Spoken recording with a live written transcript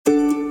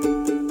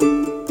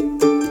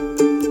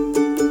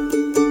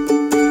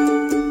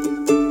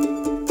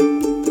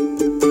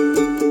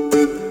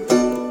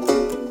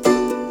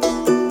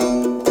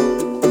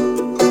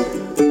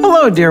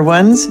dear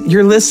ones.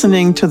 You're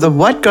listening to the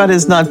What God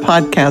Is Not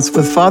podcast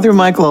with Father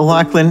Michael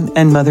O'Loughlin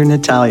and Mother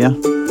Natalia.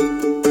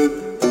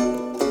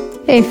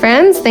 Hey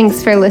friends,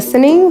 thanks for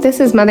listening.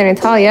 This is Mother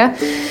Natalia.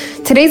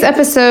 Today's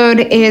episode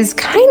is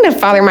kind of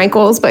Father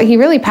Michael's, but he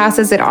really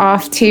passes it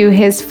off to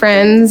his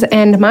friends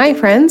and my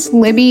friends,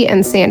 Libby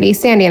and Sandy.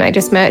 Sandy and I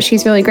just met.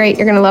 She's really great.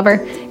 You're going to love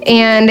her.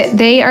 And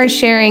they are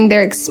sharing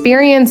their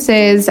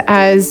experiences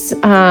as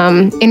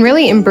in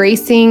really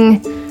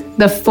embracing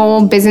the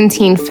full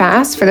Byzantine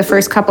fast for the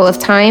first couple of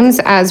times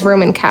as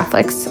Roman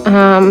Catholics.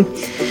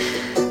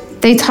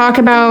 They talk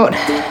about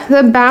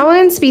the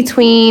balance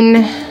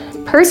between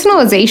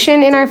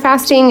personalization in our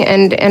fasting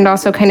and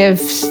also kind of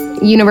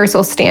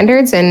universal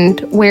standards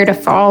and where to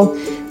fall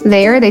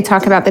there. They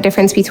talk about the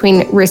difference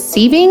between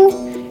receiving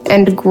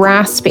and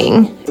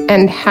grasping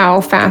and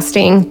how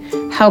fasting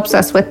helps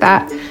us with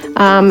that.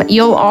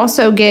 You'll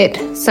also get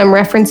some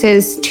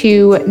references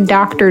to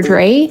Dr.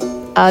 Dre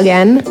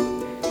again,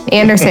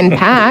 Anderson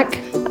 .Paak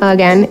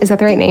again. Is that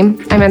the right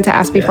name? I meant to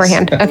ask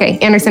beforehand. Yes. Okay,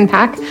 Anderson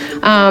 .Paak,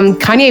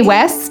 Kanye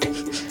West,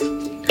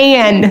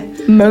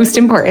 and most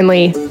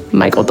importantly,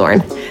 Michael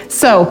Dorn.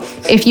 So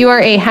if you are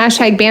a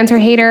hashtag banter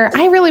hater,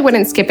 I really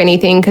wouldn't skip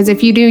anything because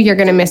if you do, you're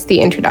going to miss the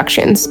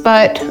introductions.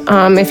 But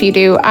if you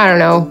do, I don't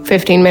know,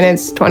 15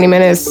 minutes, 20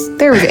 minutes,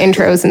 there was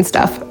intros and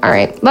stuff. All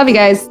right. Love you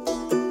guys.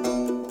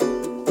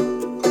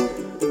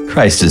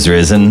 Christ is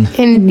risen.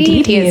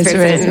 Indeed, he is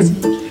risen.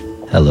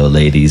 Hello,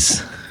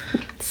 ladies.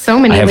 So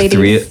many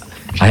ladies.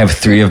 I have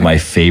three of my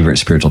favorite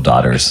spiritual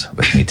daughters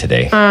with me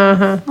today.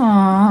 Uh-huh.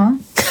 Aww.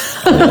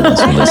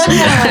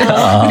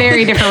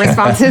 Very different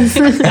responses.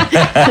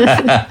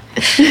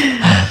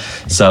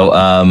 So,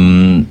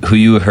 who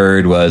you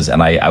heard was,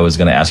 and I was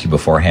going to ask you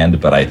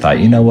beforehand, but I thought,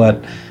 you know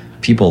what?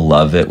 People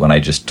love it when I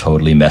just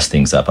totally mess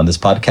things up on this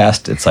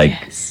podcast. It's like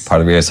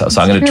part of it. So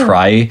I'm going to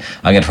try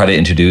to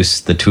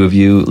introduce the two of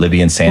you,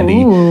 Libby and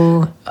Sandy.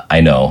 Ooh. I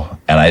know.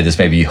 And this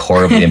may be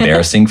horribly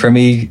embarrassing for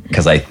me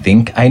because I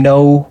think I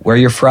know where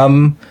you're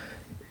from,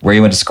 where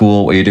you went to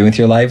school, what you're doing with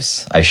your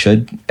lives. I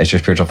should, as your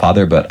spiritual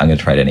father, but I'm going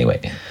to try it anyway.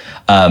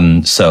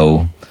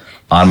 So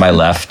on my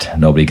left,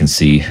 nobody can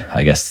see,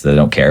 I guess they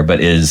don't care,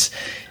 but is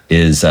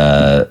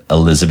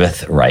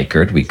Elizabeth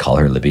Reichert. We call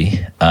her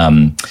Libby.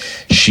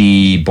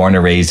 She born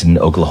and raised in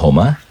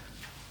Oklahoma,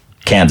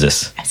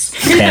 Kansas. Yes.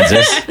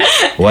 Kansas.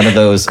 One of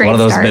those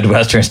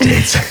Midwestern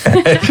states.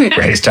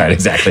 Great start,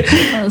 exactly.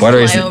 I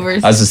was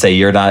going to say,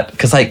 you're not,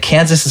 because like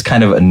Kansas is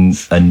kind of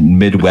a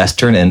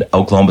Midwestern and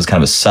Oklahoma is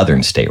kind of a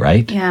southern state,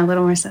 right? Yeah, a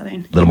little more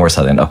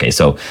southern. Okay,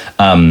 so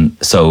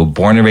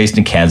born and raised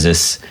in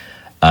Kansas,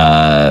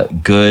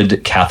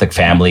 good Catholic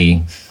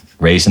family,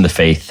 raised in the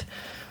faith,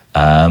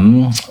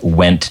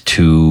 went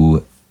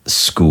to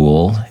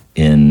school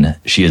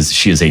she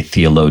is a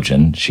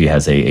theologian. She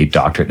has a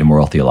doctorate in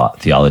moral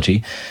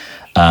theology.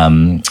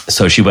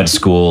 So she went to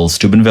school,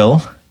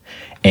 Steubenville,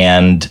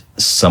 and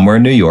somewhere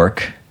in New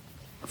York,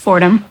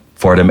 Fordham,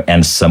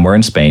 and somewhere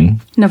in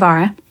Spain,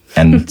 Navarra,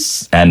 and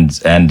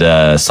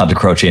Santa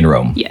Croce in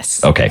Rome.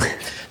 Yes. Okay.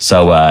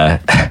 So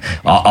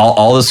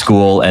all the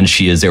school, and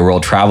she is a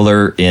world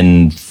traveler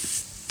in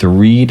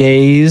 3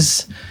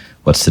 days.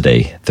 What's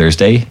today?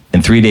 Thursday.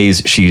 In 3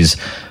 days, she's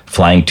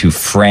flying to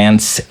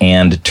France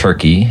and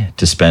Turkey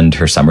to spend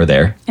her summer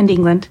there. And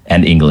England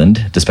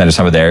to spend her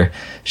summer there.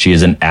 She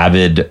is an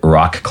avid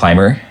rock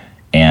climber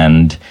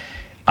and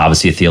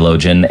obviously a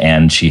theologian,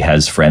 and she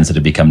has friends that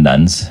have become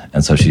nuns,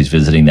 and so she's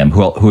visiting them.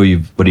 What are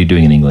you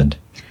doing in England?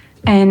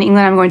 In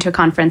England, I'm going to a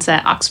conference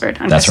at Oxford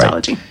on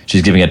Christology. Right.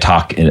 She's giving a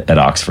talk at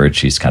Oxford.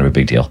 She's kind of a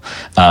big deal.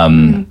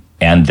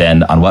 And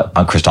then on what?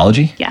 On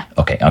Christology? Yeah.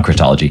 Okay, on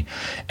Christology.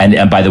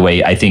 And by the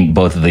way, I think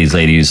both of these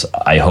ladies,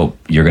 I hope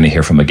you're going to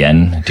hear from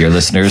again, dear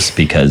listeners,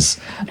 because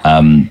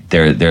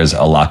there's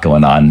a lot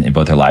going on in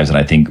both their lives. And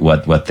I think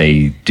what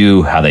they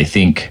do, how they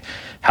think,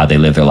 how they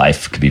live their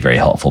life could be very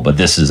helpful. But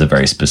this is a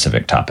very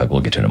specific topic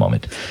we'll get to in a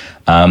moment.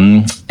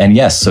 And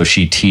yes, so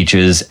she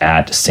teaches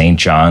at St.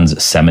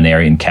 John's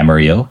Seminary in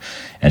Camarillo,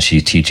 and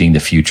she's teaching the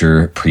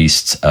future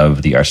priests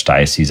of the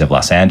Archdiocese of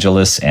Los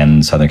Angeles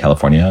and Southern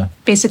California.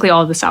 Basically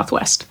all of the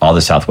Southwest. All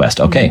the Southwest,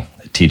 okay.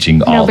 Mm-hmm.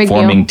 Teaching,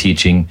 forming,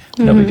 teaching,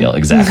 no big deal,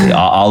 exactly.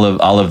 all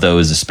of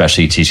those,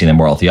 especially teaching them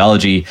moral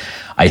theology.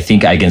 I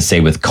think I can say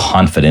with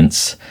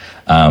confidence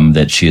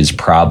that she is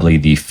probably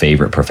the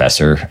favorite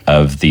professor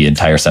of the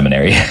entire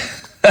seminary.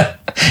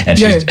 And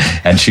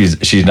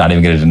she's not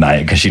even going to deny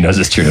it because she knows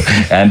it's true.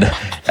 And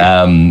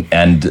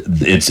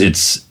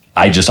it's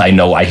I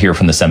hear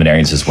from the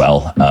seminarians as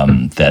well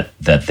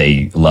that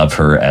they love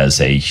her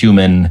as a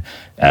human,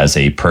 as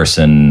a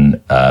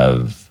person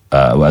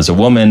as a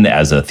woman,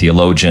 as a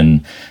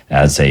theologian,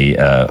 as a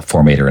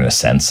formator in a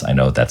sense. I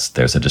know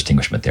there's a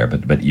distinguishment there,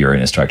 but you're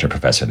an instructor,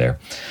 professor there.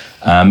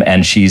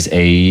 And she's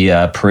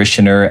a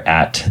parishioner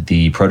at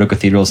the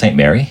Proto-Cathedral of St.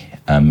 Mary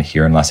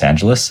here in Los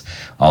Angeles.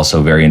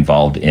 Also very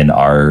involved in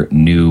our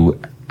new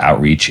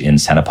outreach in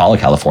Santa Paula,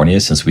 California,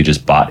 since we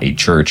just bought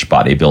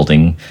a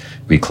building.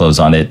 We closed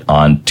on it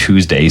on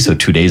Tuesday, so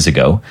 2 days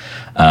ago.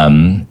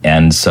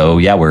 And so,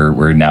 yeah,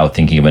 we're now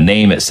thinking of a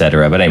name, et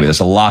cetera. But anyway, there's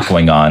a lot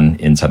going on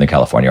in Southern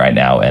California right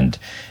now, and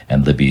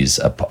Libby's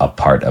a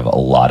part of a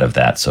lot of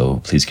that.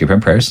 So please keep her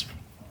in prayers.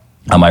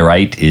 On my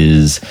right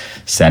is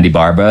Sandy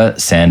Barba.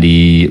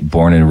 Sandy,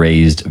 born and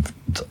raised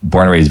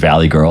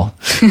Valley girl,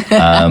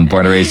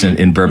 born and raised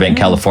in Burbank,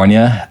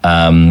 California,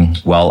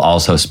 while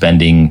also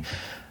spending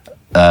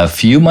a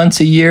few months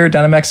a year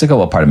down in Mexico.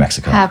 What part of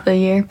Mexico? Half a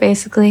year,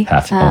 basically.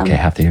 Half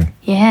the year.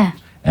 Yeah.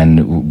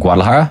 And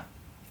Guadalajara?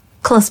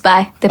 Close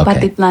by,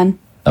 Tepatitlán.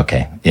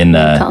 Okay.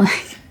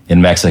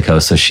 In Mexico.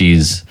 So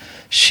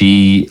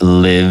she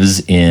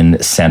lives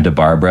in Santa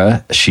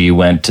Barbara. She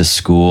went to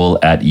school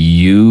at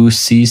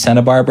UC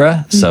Santa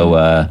Barbara.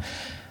 So,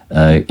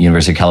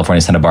 University of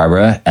California, Santa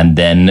Barbara. And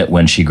then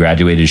when she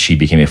graduated, she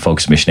became a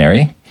folks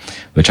missionary,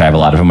 which I have a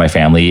lot of in my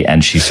family.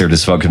 And she served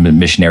as a folks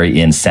missionary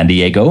in San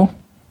Diego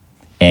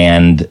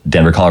and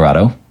Denver,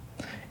 Colorado,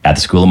 at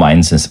the School of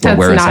Mines. That's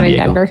where not in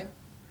Denver.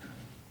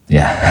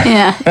 Yeah.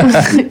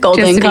 Yeah.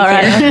 Golden,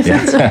 Colorado.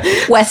 Yeah.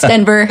 West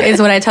Denver is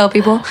what I tell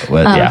people.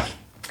 Yeah.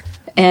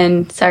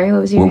 And sorry,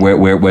 what was your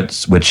name?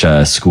 Which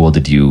school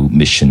did you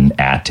mission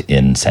at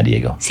in San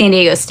Diego? San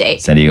Diego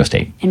State. San Diego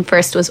State. And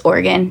first was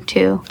Oregon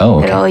too. Oh,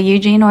 okay. Good old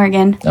Eugene,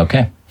 Oregon.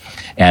 Okay.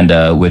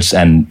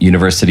 And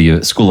University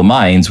of School of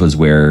Mines was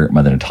where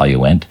Mother Natalia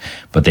went,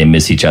 but they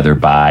miss each other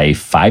by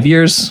 5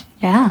 years.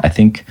 Yeah. I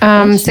think. 6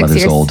 Mother's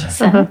years. old.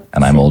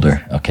 And I'm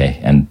older. Okay.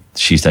 And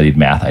she studied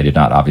math. I did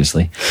not,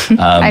 obviously.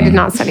 I did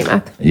not study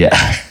math. Yeah.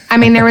 I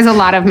mean, there was a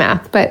lot of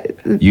math, but...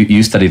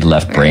 You studied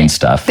left brain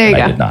stuff. There you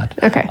go. I did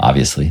not. Okay.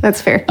 Obviously.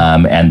 That's fair.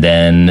 And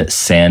then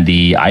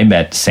I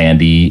met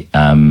Sandy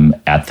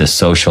at the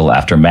social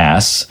after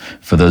Mass.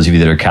 For those of you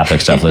that are Catholic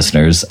stuff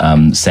listeners,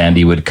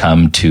 Sandy would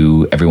come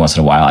to every once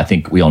in a while. I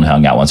think we only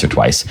hung out once or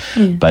twice,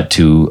 but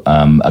to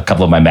a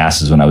couple of my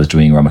Masses when I was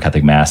doing Roman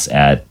Catholic Mass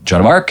at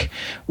Joan of Arc,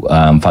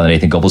 Father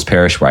Nathan Goebel's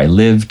parish where I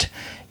lived.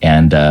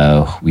 And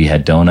we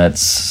had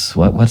donuts.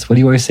 What do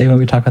you always say when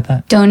we talk about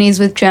that? Donies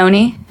with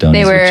Joni. Donies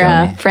they were with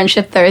Joni.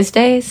 Friendship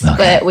Thursdays,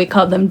 but we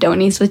called them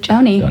Donies with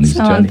Joni.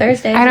 On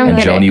Thursdays. I don't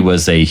get Joni it.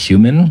 was a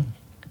human,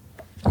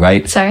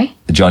 right? Sorry?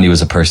 Joni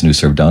was a person who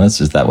served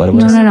donuts. Is that what it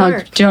was? No.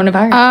 Joan of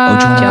Arc.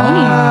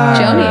 Joni.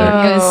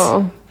 It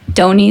was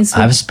Donies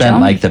with I've spent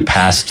Joni. like the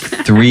past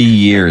 3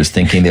 years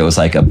thinking there was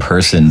like a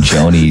person,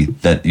 Joni,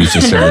 that used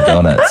to serve the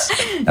donuts.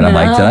 And I'm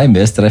like,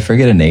 did I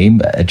forget a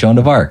name? Joan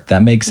of Arc.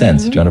 That makes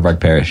sense. Joan of Arc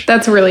Parish.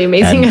 That's really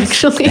amazing, And-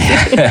 actually.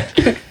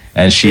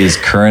 And she is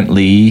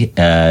currently,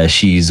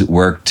 she's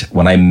worked,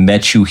 when I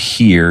met you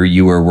here,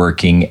 you were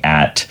working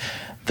at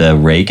the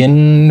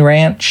Reagan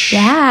Ranch.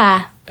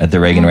 Yeah. At the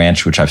Reagan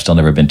Ranch, which I've still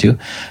never been to.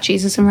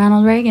 Jesus and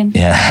Ronald Reagan.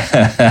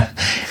 Yeah.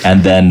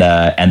 and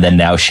then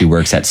now she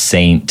works at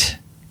St.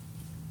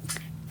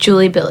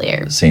 Julie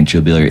Billiard.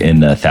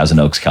 in Thousand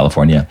Oaks,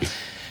 California.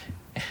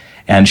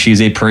 And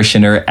she's a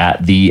parishioner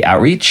at the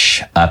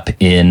Outreach up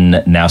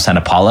in now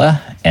Santa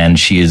Paula. And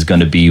she is going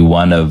to be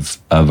one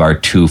of our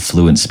 2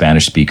 fluent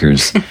Spanish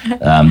speakers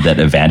that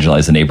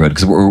evangelize the neighborhood.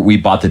 Because we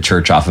bought the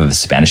church off of a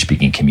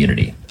Spanish-speaking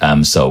community.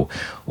 So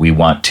we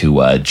want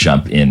to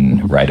jump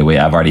in right away.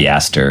 I've already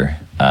asked her,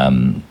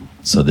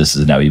 so this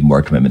is now even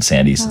more commitment,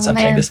 Sandy, since I'm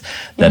saying this,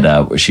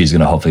 that she's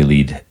going to hopefully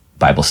lead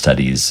Bible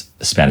studies,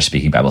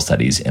 Spanish-speaking Bible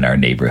studies in our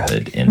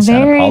neighborhood in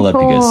Santa Paula.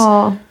 Cool.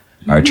 Because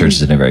our church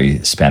is in a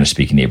very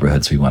Spanish-speaking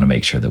neighborhood, so we want to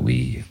make sure that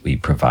we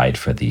provide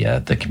for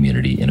the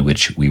community in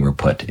which we were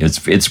put.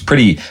 It's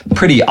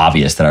pretty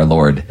obvious that our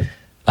Lord,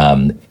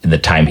 in the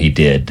time He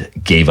did,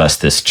 gave us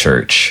this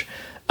church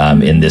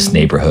in this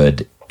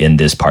neighborhood, in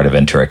this part of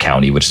Ventura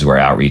County, which is where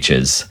Outreach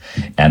is,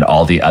 and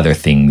all the other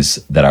things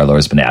that our Lord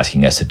has been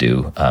asking us to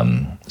do.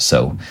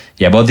 So,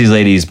 yeah, both these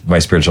ladies, my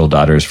spiritual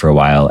daughters for a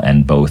while,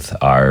 and both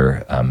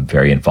are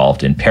very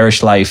involved in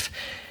parish life,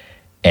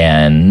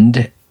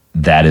 and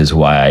that is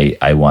why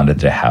I wanted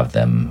to have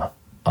them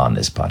on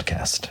this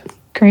podcast.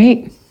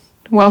 Great.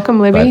 Welcome,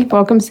 Libby.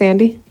 Welcome,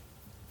 Sandy.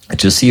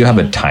 Just so you have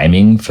a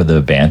timing for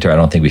the banter, I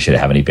don't think we should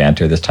have any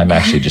banter this time,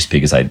 actually, just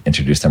because I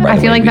introduced them right away.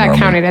 I feel like that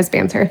counted as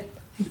banter.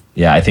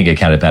 Yeah, I think it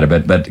counted better.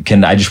 But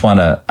can I just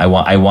I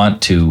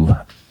want to.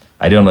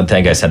 I don't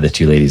think I said this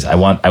to you ladies. I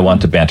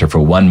want to banter for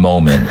one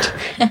moment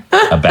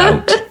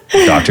about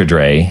Dr.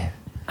 Dre.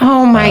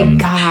 Oh my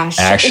gosh.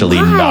 Actually,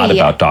 Why? not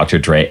about Dr.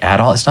 Dre at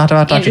all. It's not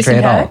about Dr. Anderson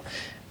Dre at all.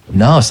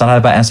 No, it's not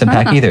about Anderson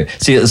 .Paak either.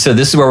 See, so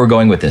this is where we're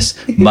going with this.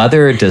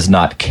 Mother does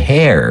not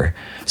care.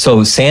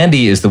 So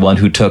Sandy is the one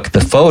who took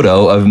the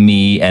photo of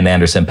me and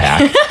Anderson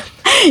 .Paak.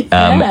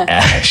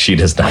 She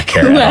does not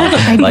care at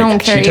all. I don't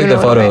care. She took the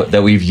photo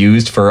that we've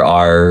used for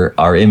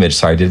our image.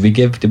 Sorry, did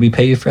we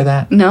pay you for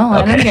that? No,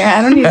 I don't care.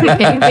 I don't need to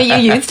pay. But you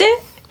used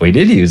it? We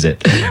did use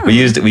it. We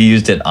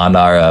used it on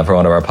our for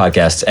one of our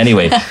podcasts.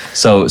 Anyway,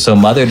 so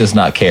Mother does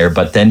not care,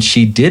 but then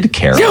she did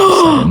care all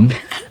of a sudden.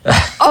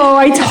 Oh,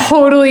 I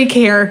totally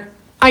care.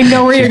 I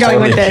know where you're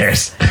going with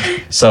this.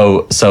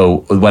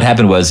 So what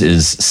happened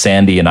is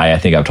Sandy and I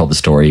think I've told the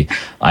story.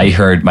 I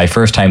heard my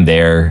first time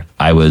there,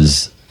 I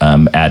was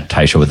at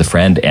Taisho with a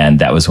friend, and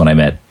that was when I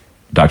met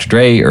Dr.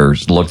 Dre, or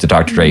looked at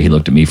Dr. Dre. He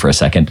looked at me for a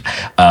second.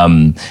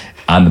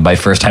 On my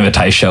first time at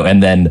Taisho,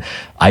 and then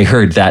I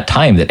heard that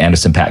time that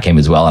Anderson .Paak came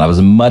as well, and I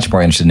was much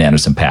more interested in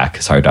Anderson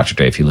 .Paak. Sorry, Dr.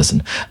 Dre, if you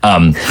listen.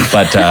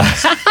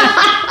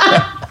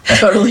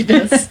 Totally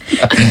does.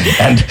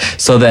 And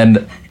so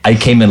then I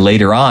came in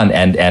later on,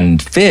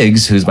 and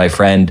Figs, who's my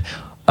friend,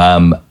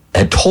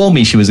 had told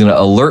me she was going to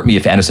alert me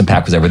if Anderson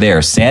 .Paak was ever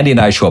there. Sandy and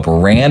I show up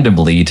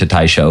randomly to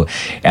Taisho,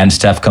 and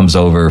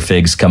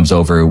Figs comes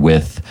over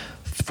with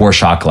 4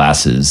 shot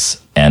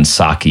glasses and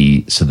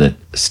sake, so that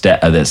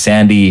that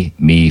Sandy,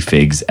 me,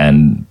 Figs,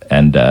 and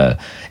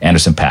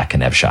Anderson .Paak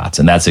can have shots,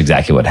 and that's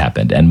exactly what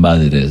happened. And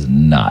Mother does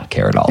not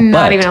care at all,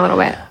 not even a little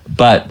bit.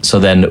 But so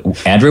then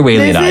Andrew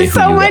Whaley and I, this is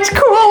so much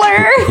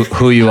cooler.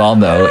 Who you all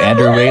know,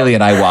 Andrew Whaley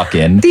and I walk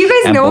in. Do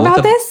you guys know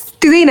about this?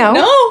 Do they know?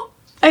 No.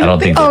 I don't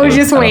think they do.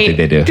 Just wait. I don't think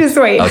they do. Just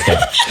wait. Okay.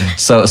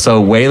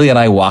 So Whaley and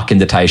I walk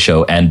into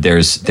Taisho, and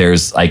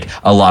there's like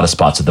a lot of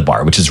spots at the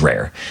bar, which is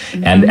rare.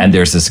 Mm-hmm. And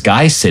there's this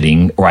guy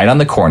sitting right on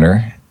the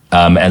corner.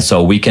 And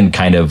so we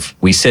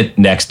sit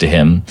next to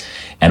him,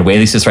 and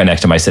Whaley sits right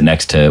next to him. I sit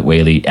next to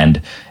Whaley,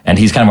 and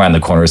he's kind of around the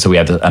corner, so we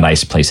have a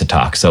nice place to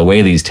talk. So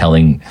Whaley's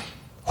telling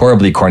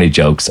horribly corny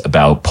jokes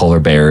about polar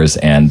bears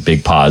and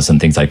big paws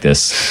and things like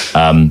this.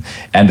 And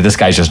this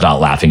guy's just not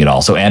laughing at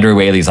all. So Andrew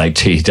Whaley's like,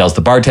 he tells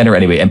the bartender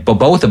anyway. And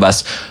both of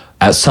us,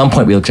 at some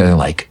point, we looked at each other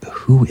like,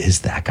 who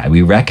is that guy?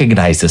 We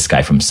recognize this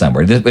guy from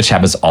somewhere, which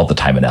happens all the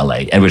time in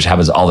LA, and which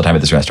happens all the time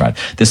at this restaurant.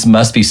 This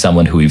must be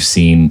someone who we've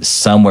seen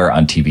somewhere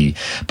on TV.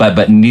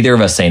 But neither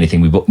of us say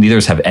anything. Neither of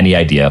us have any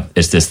idea.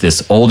 It's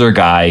this older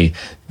guy,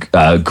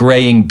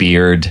 graying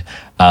beard,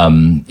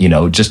 and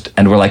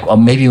we're like, well,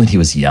 maybe when he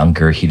was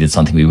younger, he did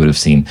something we would have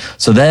seen.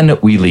 So then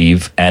we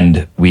leave,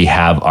 and we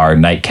have our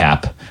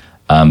nightcap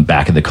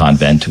back at the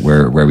convent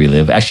where we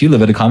live. Actually, you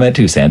live at a convent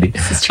too, Sandy.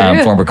 This is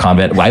true. Former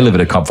convent. Well, I live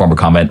at a former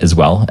convent as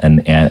well,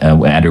 and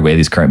Andrew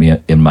Whaley's currently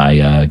in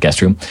my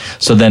guest room.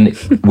 So then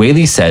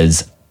Whaley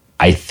says,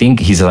 I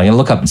think he says, I'm going to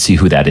look up and see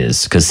who that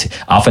is, because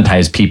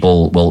oftentimes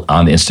people will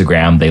on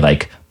Instagram, they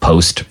like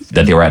post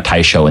that they were at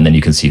Taisho, and then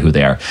you can see who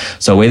they are.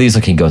 So Whaley's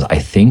looking, goes, I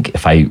think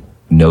if I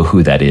know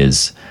who that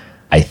is,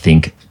 I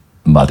think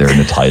Mother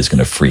Natalia is going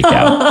to freak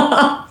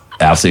out.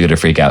 Absolutely going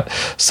to freak out.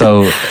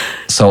 So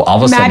all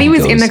of a sudden, Maddie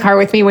was in the car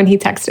with me when he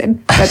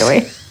texted, by the way.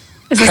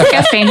 Is this like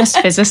a famous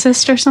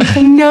physicist or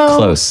something? No.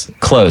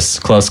 Close.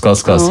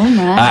 Oh,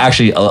 my.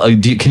 Actually,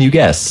 can you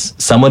guess?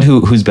 Someone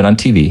who's been on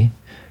TV.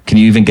 Can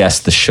you even guess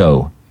the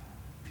show?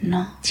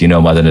 No. Do you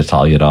know Mother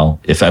Natalia at all?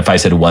 If I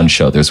said one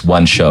show, there's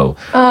one show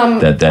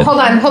that. Hold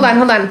on.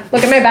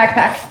 Look at my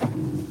backpack.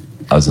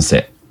 I was going to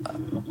say.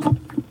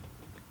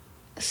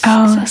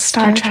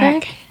 Star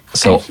Trek.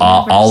 So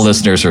all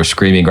listeners are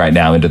screaming right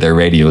now into their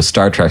radios,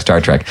 Star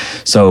Trek.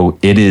 So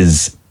it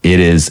is, he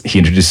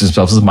introduces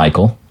himself as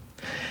Michael,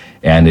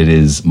 and it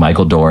is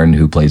Michael Dorn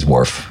who plays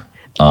Worf.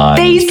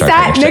 They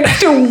sat next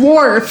to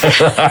Worf.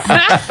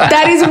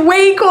 That is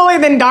way cooler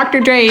than Dr.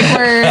 Dre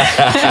or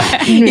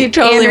You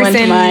totally went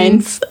to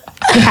mine.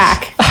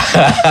 Pack.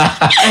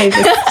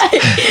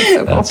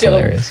 That's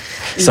hilarious.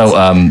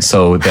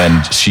 So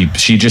then she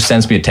just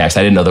sends me a text.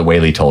 I didn't know that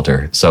Whaley told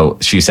her. So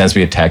she sends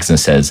me a text and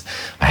says,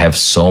 I have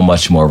so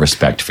much more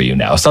respect for you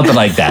now. Something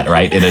like that,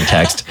 right? In a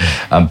text,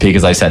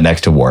 because I sat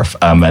next to Worf.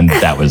 And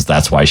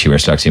that's why she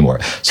respects me more.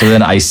 So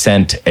then I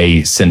sent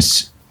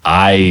since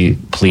I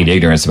plead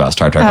ignorance about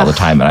Star Trek all the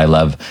time, and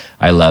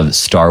I love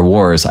Star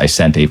Wars, I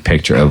sent a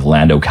picture of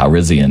Lando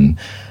Calrissian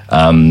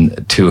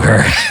to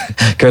her,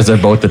 because they're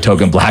both the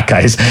token black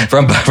guys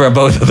from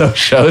both of those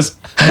shows.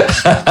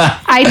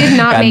 I did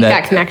not make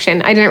that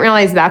connection. I didn't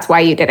realize that's why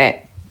you did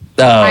it.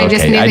 I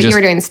just knew that you were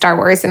doing Star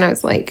Wars, and I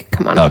was like,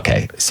 come on.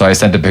 Okay. So I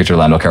sent a picture of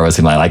Lando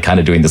Calrissian, like kind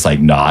of doing this like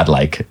nod,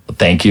 like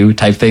thank you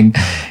type thing.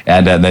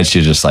 And then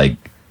she just like,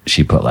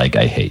 she put like,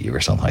 I hate you or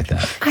something like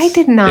that. I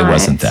did not. It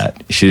wasn't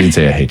that. She didn't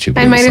say I hate you.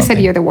 I might have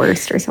said you're the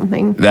worst or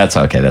something. That's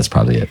okay. That's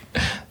probably it.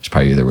 It's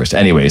probably the worst.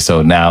 Anyway,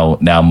 so now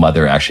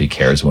Mother actually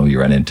cares when we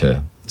run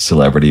into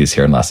celebrities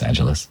here in Los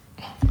Angeles.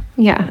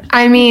 Yeah.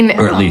 I mean,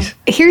 or at least.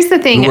 Here's the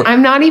thing.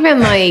 I'm not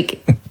even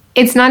like,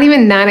 it's not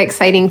even that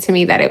exciting to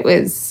me that it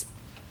was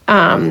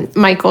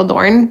Michael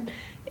Dorn.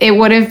 It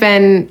would have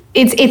been,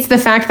 it's the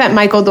fact that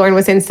Michael Dorn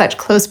was in such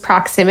close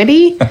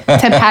proximity to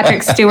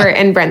Patrick Stewart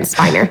and Brent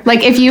Spiner.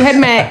 Like if you had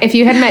met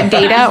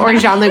Data or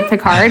Jean-Luc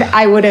Picard,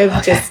 I would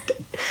have just...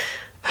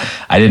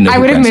 I didn't know. I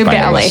would have moved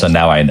Spiner to LA. So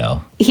now I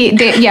know.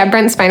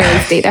 Brent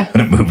Spiner is Data. I would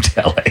have moved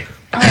to LA.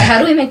 How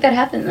do we make that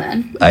happen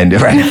then? I know,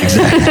 right?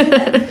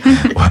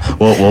 Exactly.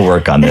 we'll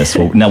work on this.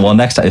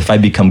 Next time, if I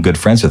become good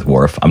friends with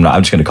Worf, I'm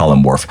just going to call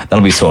him Worf.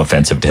 That'll be so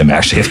offensive to him,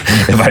 actually,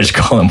 if I just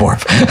call him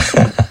Worf.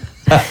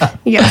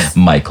 Yes.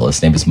 Michael.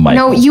 His name is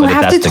Michael. No, you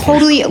have to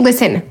totally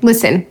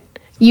listen.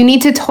 You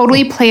need to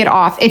totally play it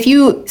off. If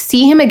you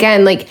see him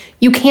again, like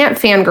you can't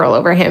fangirl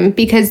over him,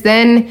 because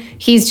then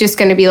he's just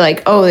going to be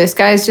like, oh, this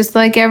guy's just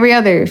like every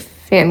other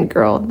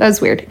fangirl. That was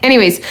weird.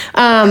 Anyways,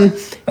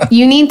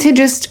 you need to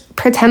just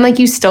pretend like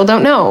you still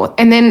don't know.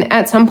 And then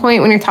at some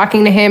point when you're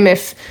talking to him,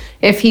 if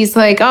he's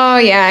like, oh,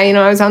 yeah,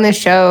 I was on this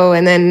show,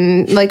 and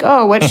then like,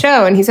 oh, what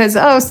show? And he says,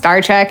 oh,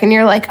 Star Trek. And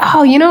you're like,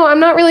 oh, I'm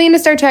not really into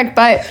Star Trek,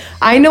 but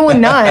I know a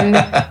nun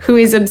who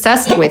is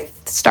obsessed with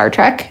Star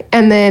Trek.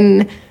 And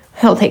then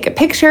he'll take a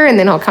picture, and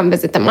then he'll come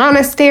visit the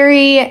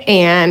monastery,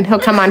 and he'll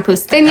come on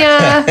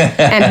Pustinia,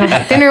 and he'll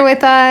have dinner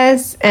with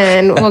us,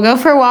 and we'll go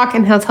for a walk,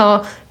 and he'll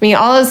tell me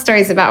all those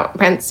stories about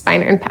Brent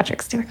Spiner and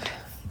Patrick Stewart.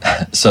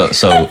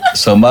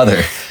 So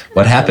Mother,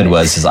 what happened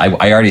was I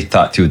already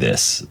thought through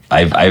this.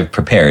 I've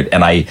prepared,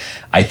 and I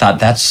thought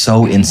that's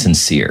so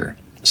insincere.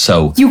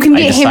 So you can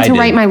get him to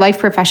write my life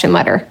profession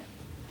letter.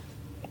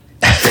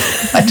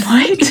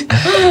 What?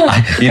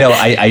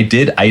 I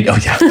did.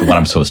 The one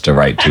I'm supposed to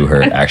write to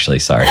her. Actually,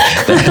 sorry.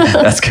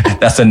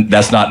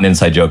 That's not an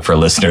inside joke for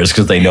listeners,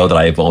 because they know that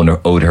I've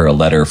owed her a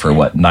letter for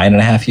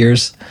 9.5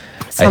 years.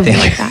 Something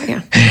like that,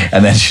 yeah.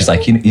 And then she's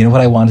like, you know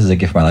what I want as a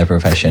gift for my life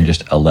profession?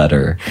 Just a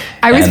letter.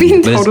 I was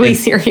being totally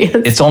serious.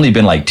 It's only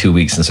been like 2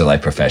 weeks since her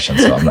life profession,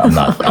 so I'm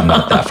not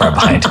that far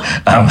behind.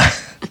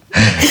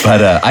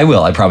 But I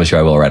will. I promise you,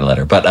 I will write a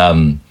letter. But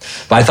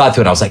I thought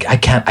through it. I was like,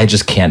 I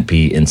just can't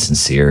be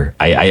insincere.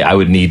 I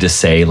would need to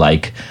say,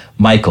 like,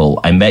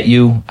 Michael, I met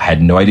you. I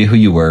had no idea who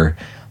you were,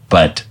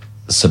 but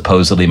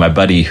supposedly my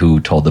buddy who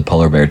told the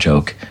polar bear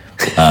joke.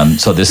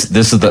 So this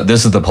is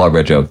the polar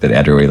bear joke that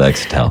Andrew really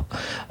likes to tell.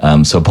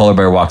 So polar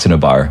bear walks in a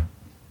bar.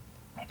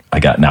 I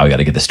got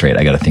to get this straight.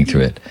 I got to think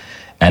through it.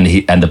 And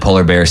the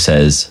polar bear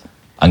says,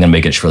 I'm going to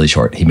make it really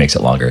short. He makes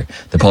it longer.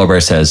 The polar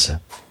bear says,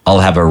 I'll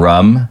have a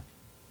rum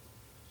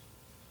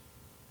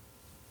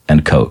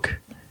and Coke.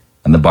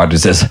 And the bartender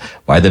says,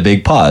 why the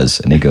big pause?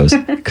 And he goes,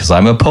 because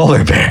I'm a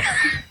polar bear.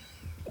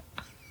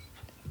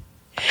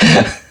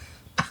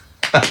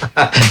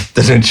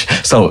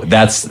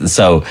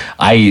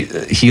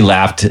 He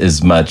laughed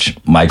as much.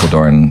 Michael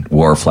Dorn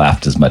Worf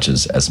laughed as much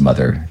as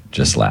Mother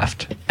just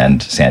laughed,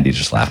 and Sandy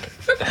just laughed.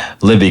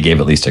 Libby gave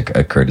at least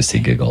a courtesy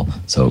giggle.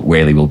 So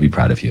Whaley will be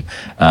proud of you.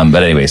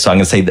 But anyway, so I'm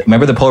going to say,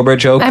 remember the polar bear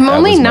joke? I'm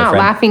only not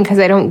laughing because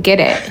I don't get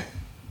it.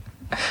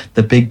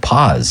 The big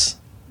pause.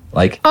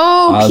 Like,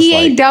 oh,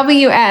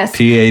 P-A-W-S.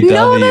 P-A-W-S.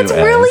 No, that's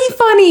really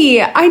funny.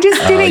 I just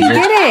didn't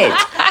get it.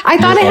 I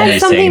thought it had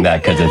something. Saying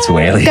that because it's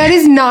Whaley. That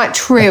is not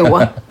true.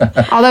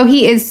 Although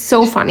he is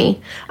so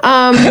funny.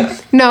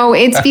 No,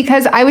 it's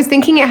because I was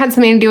thinking it had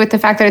something to do with the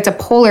fact that it's a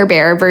polar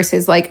bear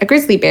versus like a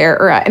grizzly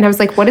bear, and I was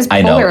like, what is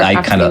polar? I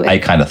know. I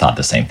kind of thought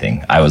the same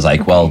thing. I was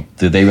like, well,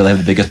 do they really have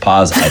the biggest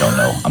paws? I don't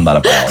know. I'm not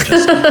a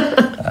biologist.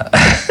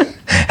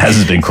 As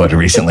has been quoted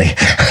recently.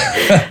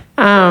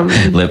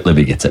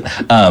 Libby gets it.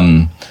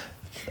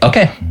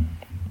 Okay.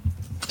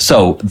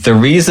 So the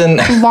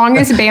reason...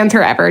 Longest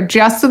banter ever,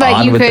 just so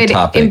that you could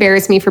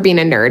embarrass me for being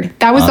a nerd.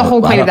 That was the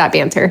whole point of that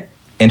banter.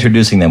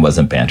 Introducing them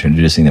wasn't banter.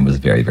 Introducing them was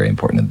very, very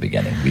important in the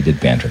beginning. We did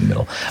banter in the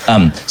middle.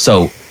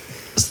 So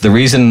the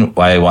reason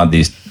why I want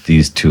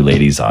these two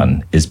ladies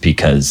on is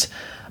because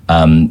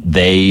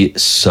they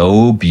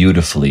so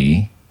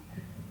beautifully...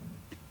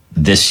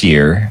 this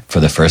year,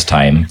 for the first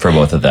time, for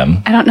both of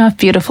them. I don't know if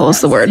beautiful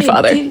is the word,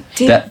 Father.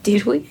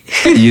 Did we?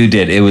 You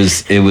did. It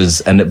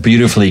was and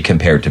beautifully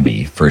compared to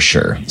me, for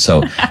sure.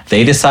 So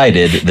they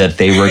decided that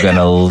they were going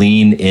to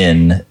lean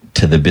in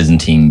to the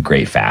Byzantine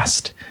Great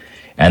Fast.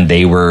 And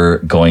they were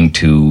going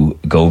to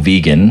go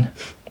vegan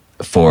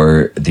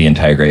for the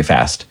entire Great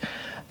Fast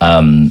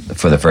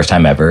for the first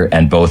time ever.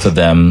 And both of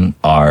them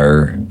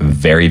are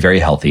very, very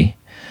healthy.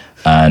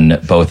 And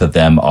both of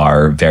them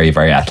are very,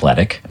 very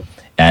athletic.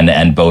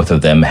 And both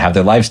of them have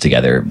their lives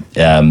together,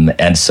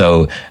 and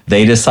so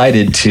they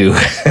decided to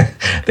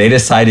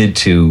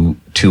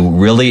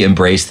really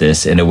embrace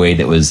this in a way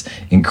that was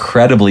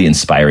incredibly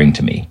inspiring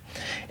to me.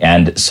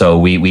 And so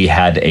we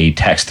had a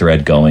text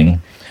thread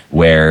going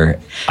where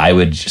I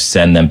would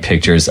send them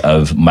pictures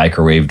of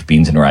microwaved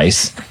beans and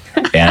rice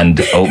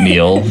and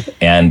oatmeal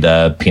and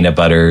peanut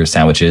butter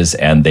sandwiches,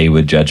 and they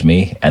would judge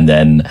me, and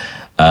then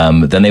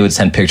they would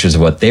send pictures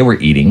of what they were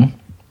eating.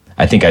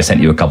 I think I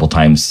sent you a couple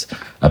times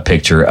a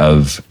picture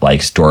of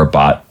like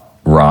store-bought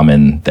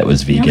ramen that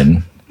was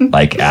vegan,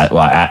 like at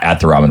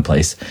the ramen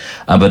place.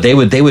 But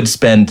they would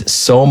spend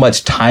so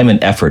much time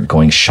and effort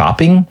going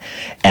shopping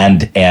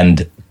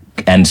and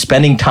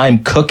spending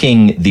time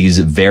cooking these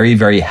very,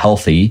 very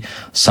healthy,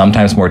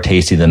 sometimes more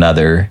tasty than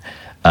other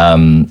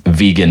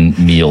vegan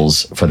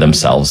meals for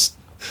themselves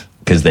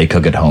because they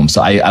cook at home.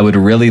 So I would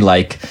really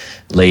like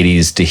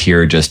ladies to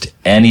hear just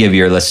any of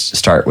your, let's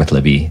start with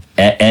Libby,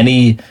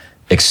 any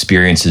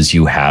experiences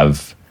you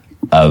have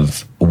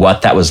of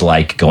what that was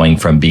like going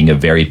from being a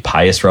very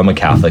pious Roman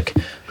Catholic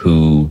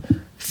who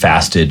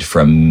fasted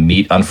from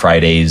meat on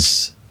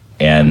Fridays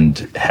and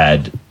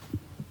had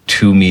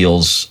 2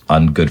 meals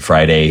on Good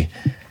Friday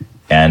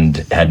and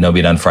had no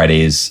meat on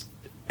Fridays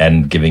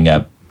and giving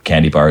up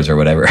candy bars or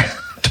whatever.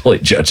 Totally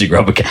judging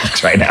Roman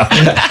Catholics right now.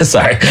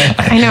 Sorry.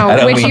 I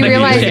know, which you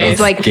realize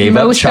is like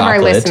most of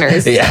our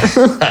listeners. Yeah,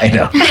 I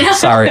know.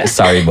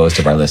 Sorry, most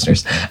of our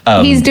listeners.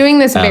 He's doing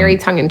this very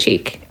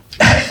tongue-in-cheek.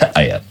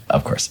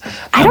 Of course.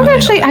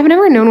 I've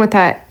never known what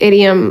that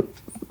idiom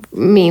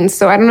means,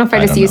 so I don't know if I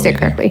just used it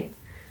correctly.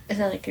 Is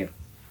that like you?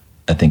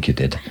 I think you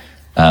did.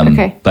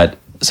 Okay. But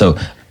so,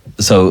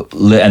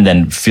 and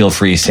then feel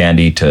free,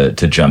 Sandy, to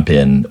jump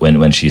in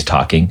when she's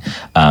talking.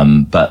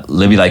 But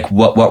Libby, like,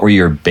 what were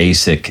your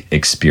basic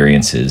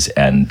experiences?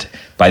 And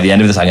by the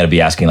end of this, I'm going to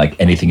be asking like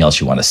anything else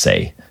you want to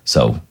say.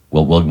 So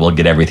we'll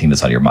get everything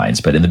that's on your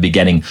minds. But in the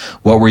beginning,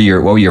 what were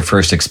your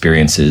first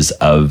experiences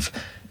of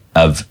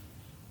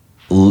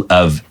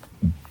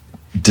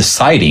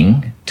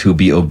deciding to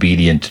be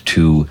obedient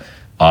to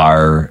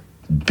our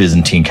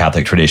Byzantine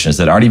Catholic traditions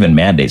that aren't even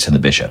mandates from the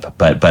bishop,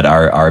 but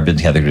our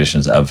Byzantine Catholic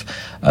traditions of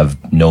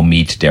no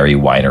meat, dairy,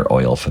 wine, or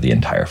oil for the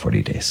entire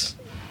 40 days?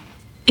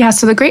 Yeah,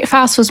 so the Great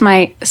Fast was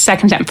my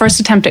first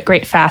attempt at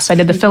Great Fast. I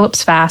did the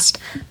Philip's Fast,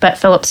 but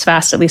Philip's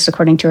Fast, at least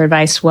according to your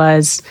advice,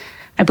 was,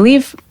 I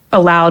believe,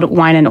 allowed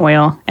wine and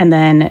oil and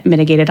then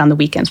mitigated on the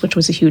weekends, which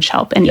was a huge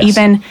help. And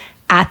even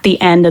at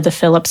the end of the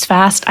Philip's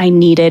Fast, I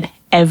needed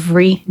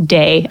every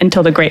day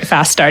until the Great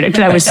Fast started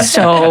because I was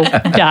so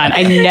done.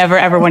 I never,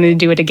 ever wanted to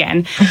do it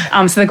again.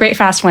 So the Great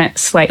Fast went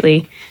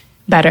slightly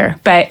better.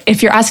 But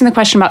if you're asking the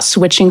question about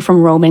switching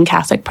from Roman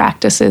Catholic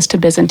practices to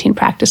Byzantine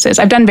practices,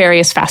 I've done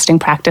various fasting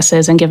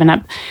practices and given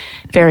up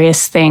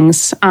various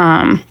things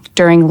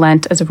during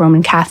Lent as a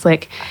Roman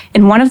Catholic.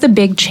 And one of the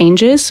big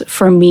changes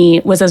for me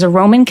was, as a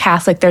Roman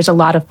Catholic, there's a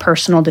lot of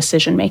personal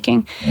decision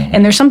making. Mm-hmm.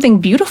 And there's something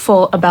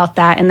beautiful about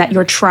that, in that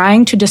you're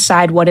trying to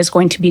decide what is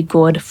going to be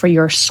good for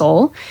your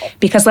soul.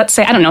 Because let's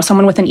say, I don't know,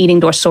 someone with an eating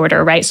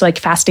disorder, right? So like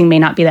fasting may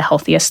not be the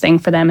healthiest thing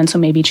for them. And so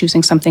maybe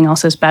choosing something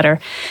else is better.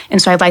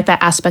 And so I like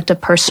that aspect of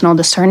personal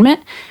discernment.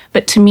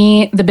 But to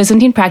me, the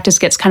Byzantine practice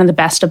gets kind of the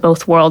best of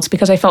both worlds,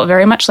 because I felt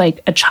very much like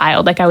a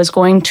child, like I was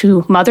going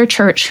to Mother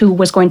Church, who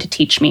was going to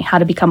teach me how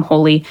to become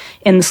holy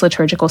in this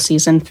liturgical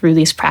season through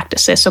these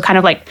practices. So kind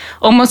of like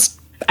almost,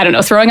 I don't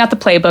know, throwing out the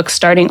playbook,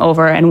 starting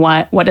over, and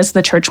what does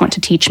the church want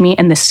to teach me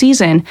in this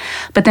season?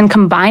 But then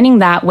combining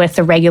that with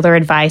the regular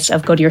advice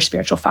of go to your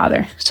spiritual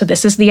father. So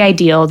this is the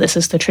ideal, this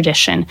is the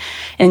tradition,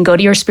 and go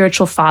to your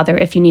spiritual father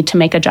if you need to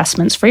make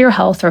adjustments for your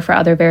health or for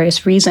other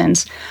various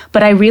reasons.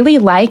 But I really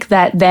like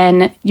that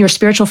then your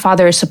spiritual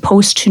father is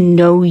supposed to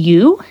know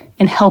you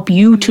and help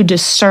you to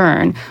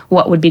discern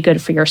what would be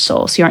good for your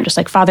soul. So you aren't just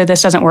like, Father,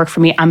 this doesn't work for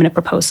me, I'm going to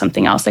propose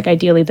something else. Like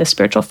ideally, the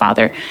spiritual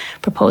father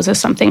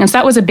proposes something. And so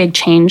that was a big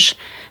change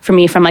for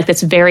me, from like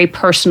this very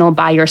personal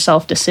by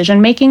yourself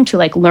decision-making to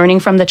like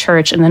learning from the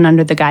church and then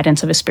under the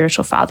guidance of a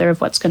spiritual father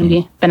of what's going to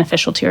be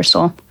beneficial to your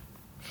soul.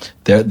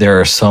 There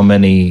are so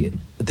many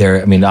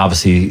there. I mean,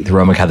 obviously the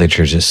Roman Catholic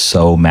Church is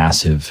so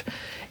massive,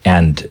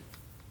 and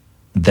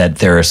that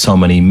there are so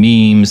many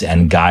memes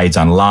and guides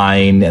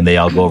online, and they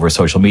all go over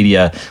social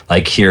media,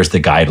 like here's the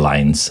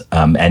guidelines.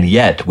 And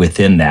yet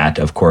within that,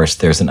 of course,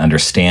 there's an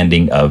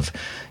understanding of,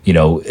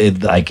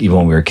 like even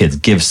when we were kids,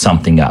 give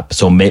something up.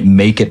 So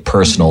make it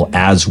personal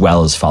as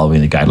well as following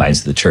the guidelines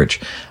of the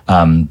church.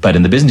 But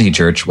in the Byzantine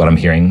Church, what I'm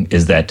hearing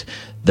is that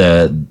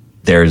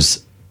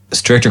there's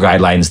stricter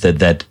guidelines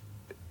that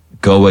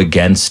go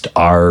against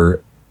our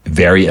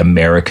very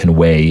American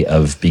way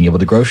of being able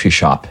to grocery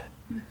shop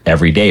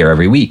every day or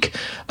every week,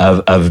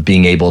 of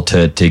being able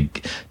to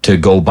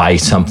go buy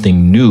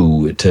something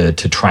new, to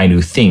try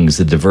new things,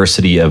 the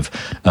diversity of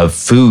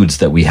foods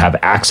that we have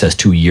access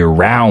to year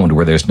round,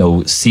 where there's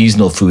no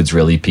seasonal foods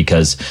really,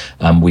 because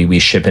we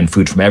ship in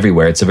food from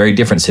everywhere. It's a very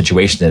different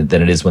situation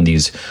than it is when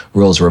these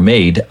rules were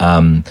made.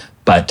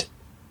 But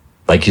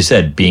like you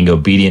said, being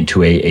obedient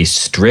to a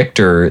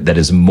stricter, that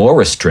is more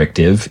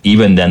restrictive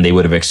even than they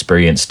would have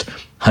experienced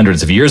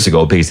hundreds of years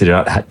ago, because they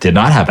did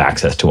not have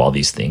access to all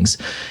these things.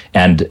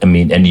 And I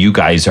mean, and you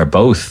guys are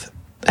both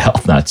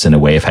health nuts in a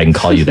way, if I can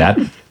call you that.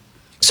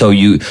 So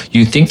you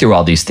think through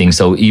all these things.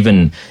 So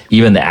even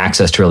the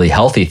access to really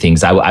healthy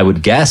things, I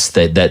would guess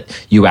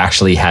that you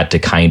actually had to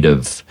kind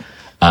of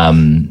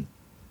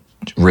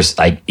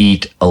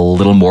eat a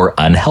little more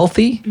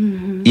unhealthy,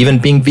 mm-hmm. even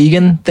being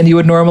vegan, than you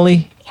would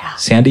normally. Yeah.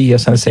 Sandy, you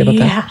have something to say about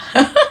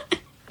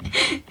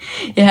that?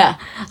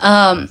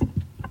 Yeah.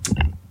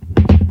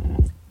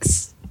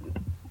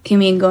 You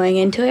mean going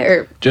into it,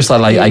 or just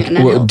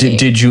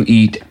did you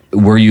eat?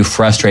 Were you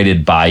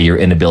frustrated by your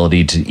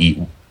inability to eat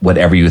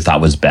whatever you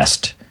thought was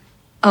best?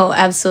 Oh,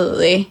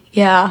 absolutely.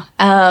 Yeah.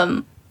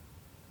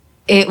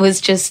 It was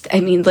just,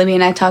 I mean, Libby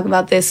and I talk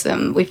about this.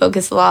 We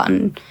focus a lot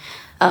on,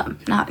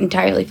 not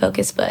entirely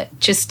focused, but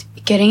just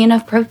getting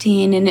enough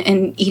protein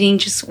and eating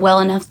just well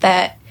enough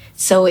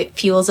so it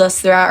fuels us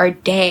throughout our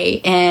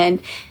day.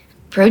 And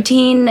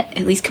protein,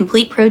 at least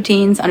complete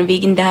proteins on a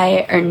vegan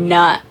diet, are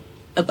not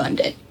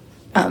abundant.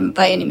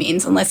 By any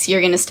means, unless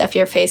you're going to stuff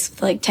your face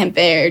with like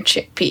tempeh or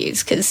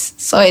chickpeas, because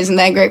soy isn't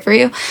that great for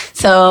you.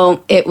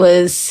 So it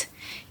was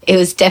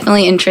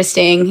definitely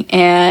interesting,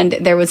 and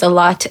there was a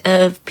lot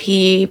of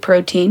pea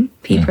protein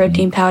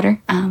powder,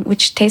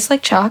 which tastes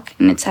like chalk,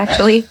 and it's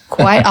actually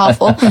quite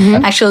awful.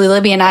 Mm-hmm. Actually,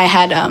 Libby and I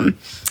had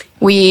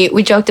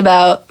we joked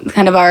about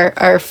kind of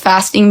our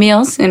fasting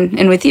meals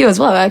and with you as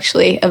well,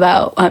 actually,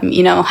 about,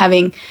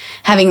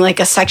 having like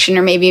a section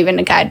or maybe even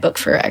a guidebook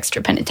for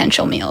extra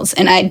penitential meals.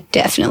 And I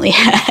definitely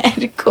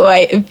had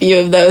quite a few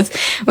of those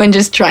when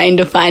just trying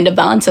to find a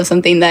balance of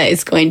something that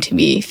is going to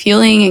be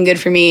fueling and good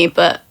for me,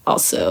 but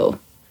also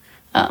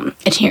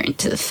adherent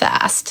to the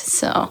fast.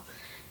 So,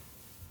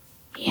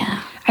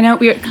 yeah. I know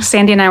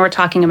Sandy and I were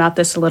talking about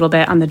this a little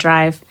bit on the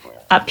drive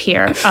up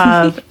here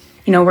of,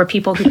 we're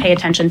people who pay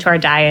attention to our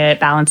diet,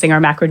 balancing our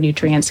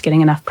macronutrients,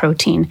 getting enough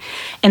protein.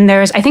 And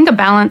there's, I think, a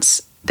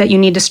balance that you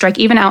need to strike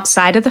even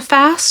outside of the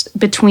fast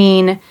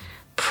between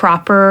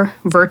proper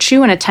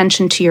virtue and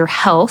attention to your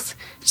health,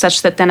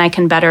 such that then I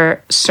can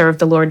better serve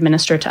the Lord,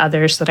 minister to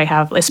others that I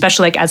have,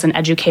 especially like as an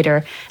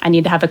educator, I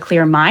need to have a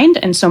clear mind.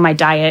 And so my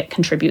diet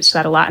contributes to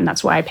that a lot. And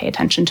that's why I pay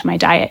attention to my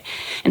diet.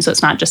 And so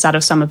it's not just out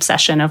of some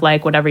obsession of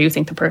like whatever you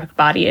think the perfect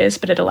body is,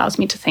 but it allows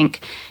me to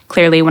think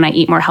clearly when I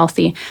eat more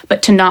healthy,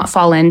 but to not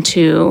fall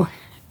into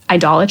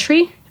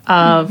idolatry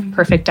of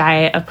perfect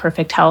diet, of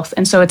perfect health.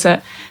 And so it's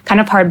a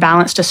kind of hard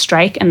balance to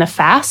strike in the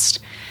fast,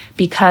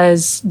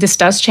 because this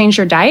does change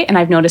your diet. And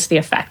I've noticed the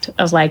effect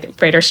of like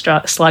greater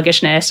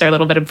sluggishness or a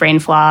little bit of brain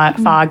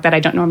fog that I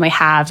don't normally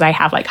have. I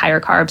have like higher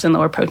carbs and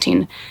lower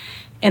protein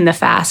in the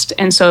fast.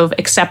 And so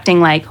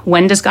accepting like,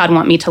 when does God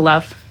want me to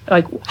love?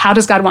 Like, how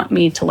does God want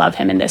me to love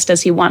him in this?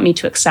 Does he want me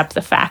to accept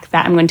the fact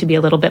that I'm going to be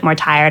a little bit more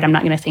tired? I'm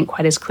not going to think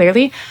quite as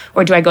clearly.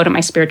 Or do I go to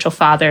my spiritual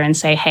father and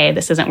say, hey,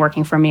 this isn't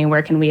working for me.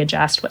 Where can we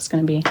adjust? What's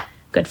going to be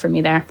good for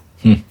me there?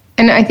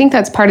 And I think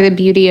that's part of the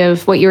beauty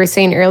of what you were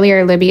saying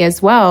earlier, Libby,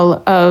 as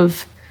well,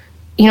 of,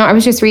 I'm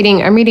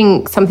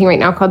reading something right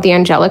now called The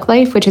Angelic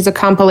Life, which is a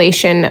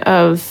compilation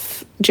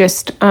of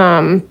just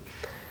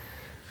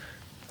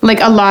like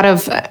a lot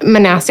of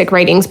monastic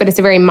writings, but it's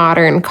a very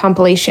modern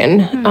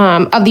compilation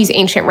of these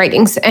ancient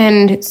writings.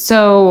 And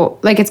so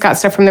like it's got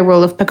stuff from the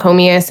Rule of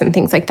Pachomius and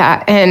things like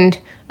that. And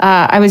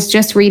I was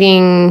just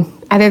reading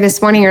either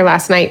this morning or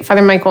last night.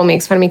 Father Michael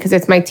makes fun of me because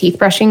it's my teeth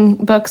brushing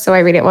book, so I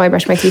read it while I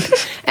brush my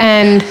teeth.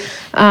 And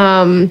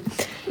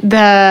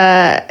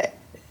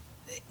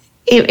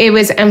it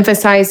was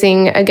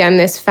emphasizing, again,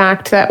 this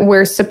fact that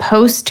we're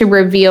supposed to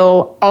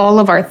reveal all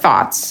of our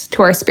thoughts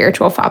to our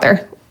spiritual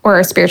father or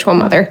our spiritual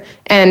mother.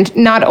 And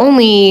not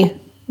only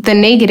the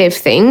negative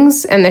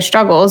things and the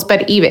struggles,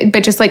 but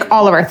just like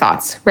all of our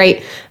thoughts,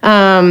 right?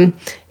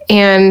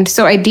 And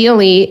so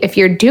ideally, if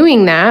you're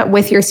doing that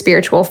with your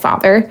spiritual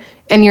father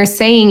and you're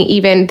saying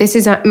even, this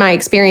is my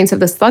experience of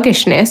the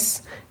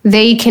sluggishness,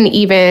 they can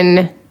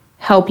even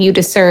help you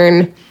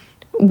discern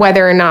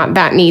whether or not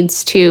that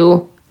needs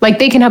to, like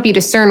they can help you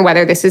discern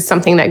whether this is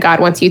something that God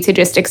wants you to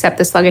just accept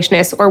the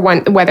sluggishness or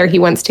whether he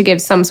wants to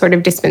give some sort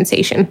of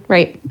dispensation,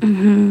 right?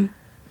 Mm-hmm.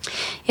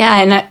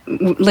 Yeah,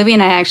 and Libby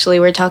and I actually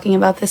were talking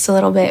about this a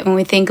little bit when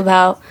we think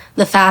about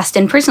the fast.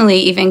 And personally,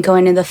 even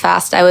going into the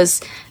fast, I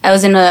was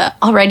in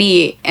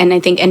already, and I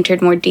think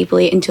entered more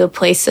deeply into a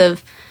place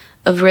of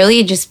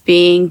really just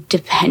being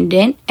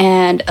dependent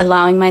and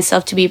allowing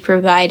myself to be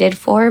provided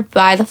for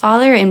by the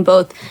Father, and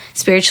both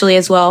spiritually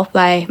as well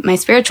by my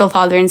spiritual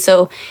father. And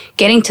so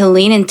getting to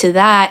lean into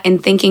that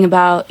and thinking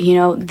about,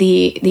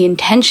 the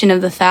intention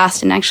of the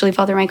fast. And actually,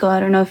 Father Michael, I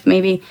don't know if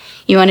maybe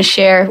you want to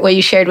share what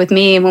you shared with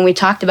me when we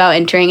talked about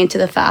entering into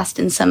the fast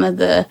and some of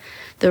the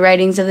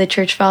writings of the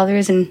church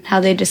fathers and how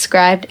they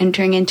described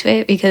entering into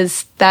it,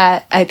 because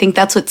I think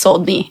that's what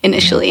sold me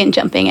initially in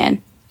jumping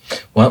in.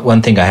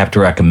 One thing I have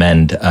to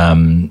recommend,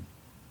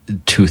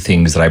 two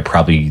things that I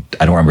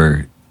don't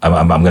remember.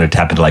 I'm going to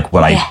tap into like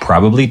what I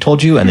probably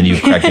told you, and then you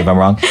correct me if I'm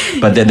wrong.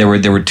 But then there were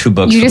two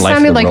books. You just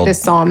sounded like the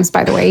Psalms,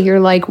 by the way. You're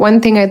like,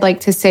 one thing I'd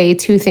like to say,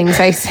 two things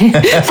I say.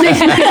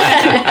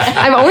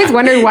 I've always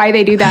wondered why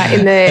they do that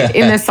in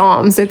the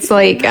Psalms. It's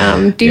like,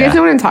 do you guys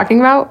know what I'm talking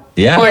about?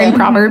 Yeah. Or in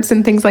Proverbs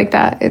and things like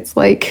that. It's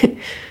like,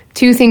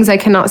 two things I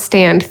cannot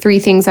stand, three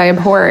things I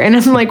abhor. And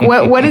I'm like,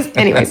 what is,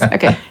 anyways,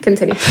 okay,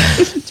 continue.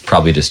 It's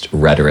probably just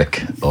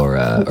rhetoric or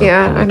poetry,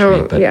 I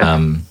don't,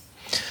 but,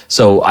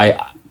 so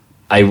I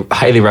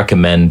highly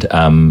recommend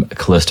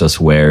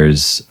Callistos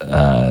Ware's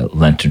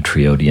Lenten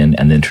Triodion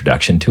and the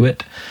introduction to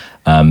it.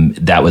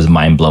 That was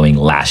mind-blowing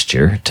last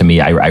year to me.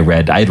 I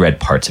had read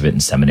parts of it in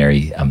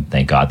seminary.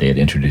 Thank God they had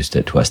introduced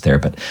it to us there.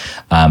 But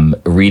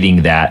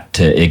reading that,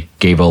 it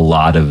gave a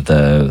lot of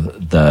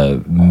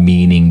the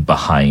meaning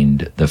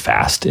behind the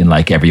fast in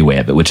like every way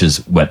of it, which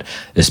is what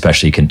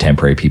especially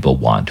contemporary people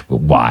want.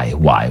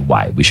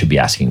 Why? We should be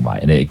asking why.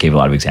 And it gave a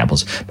lot of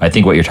examples. But I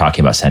think what you're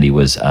talking about, Sandy,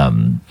 was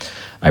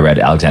I read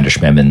Alexander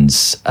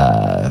Schmemann's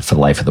For the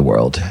Life of the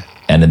World.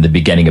 And in the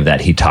beginning of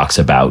that, he talks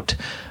about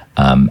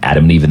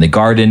Adam and Eve in the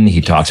garden.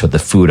 He talks about the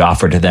food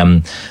offered to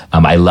them.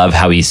 I love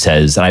how he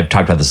says, and I've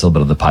talked about this a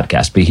little bit on the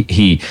podcast, but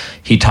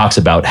he talks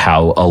about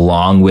how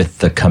along with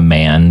the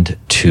command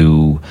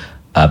to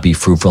be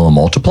fruitful and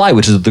multiply,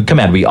 which is the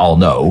command we all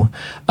know,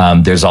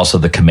 there's also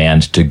the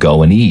command to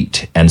go and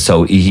eat. And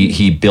so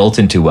he built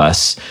into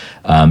us,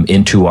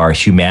 into our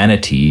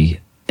humanity,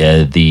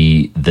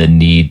 the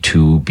need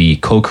to be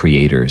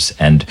co-creators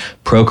and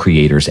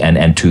procreators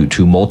and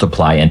to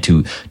multiply and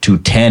to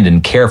tend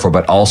and care for,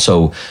 but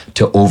also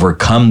to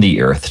overcome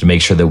the earth, to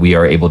make sure that we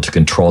are able to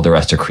control the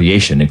rest of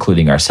creation,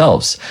 including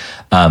ourselves.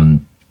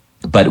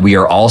 But we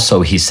are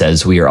also, he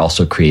says, we are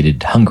also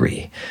created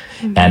hungry.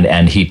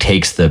 And he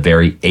takes the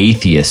very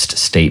atheist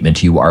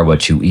statement, you are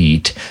what you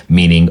eat,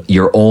 meaning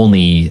you're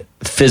only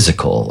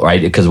physical, right?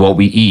 Because what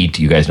we eat,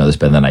 you guys know this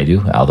better than I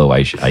do, although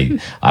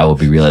I will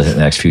be realizing it in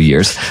the next few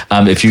years.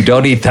 If you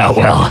don't eat that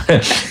well,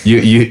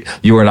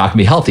 you are not going to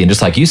be healthy. And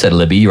just like you said,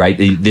 Libby, right?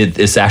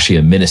 It's actually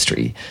a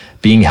ministry.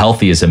 Being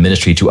healthy is a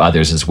ministry to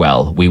others as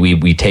well.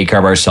 We take care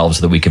of ourselves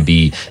so that we can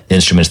be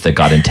instruments that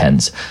God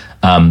intends.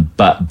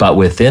 But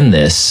within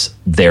this,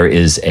 there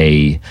is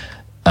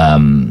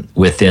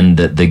within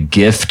the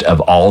gift of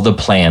all the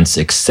plants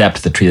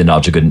except the tree of the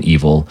knowledge of good and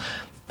evil,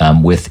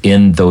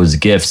 within those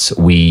gifts,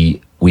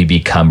 we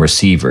become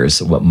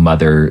receivers. What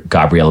Mother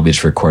Gabriella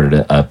just recorded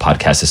a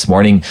podcast this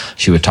morning.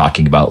 She was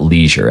talking about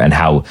leisure and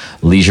how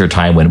leisure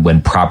time,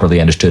 when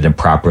properly understood and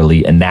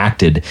properly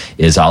enacted,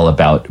 is all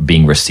about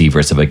being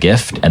receivers of a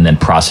gift and then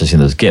processing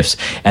those gifts.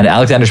 And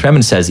Alexander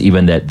Schmemann says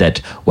even that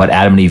what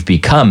Adam and Eve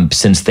become,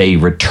 since they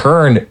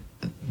return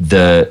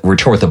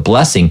with a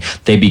blessing,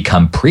 they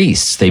become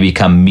priests. They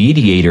become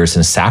mediators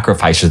and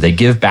sacrificers. They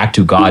give back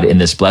to God in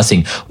this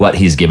blessing what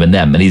he's given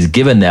them. And he's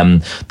given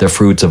them the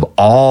fruits of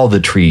all the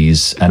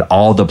trees and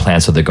all the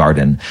plants of the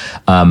garden.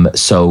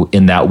 So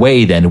in that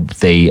way, then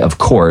they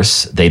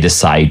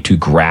decide to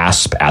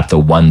grasp at the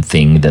one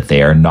thing that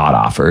they are not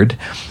offered.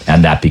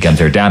 And that becomes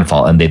their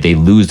downfall. And they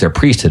lose their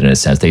priesthood in a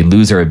sense. They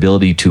lose their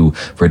ability to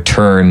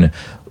return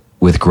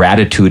with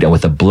gratitude and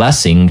with a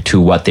blessing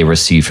to what they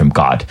receive from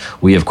God.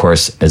 We, of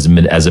course, as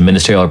a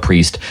ministerial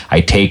priest,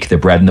 I take the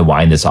bread and the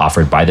wine that's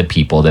offered by the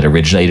people that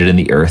originated in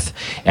the earth,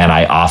 and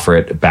I offer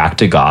it back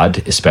to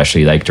God,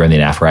 especially like during the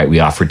Anaphorite, we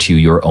offer to you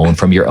your own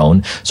from your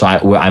own. So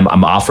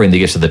I'm offering the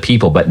gifts of the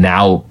people, but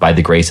now by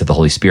the grace of the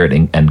Holy Spirit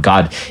and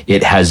God,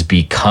 it has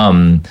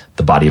become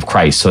the body of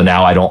Christ. So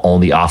now I don't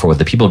only offer what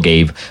the people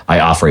gave, I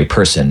offer a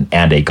person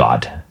and a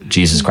God,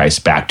 Jesus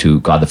Christ, back to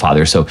God the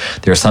Father. So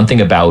there's something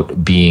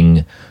about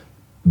being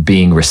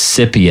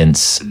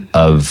recipients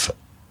of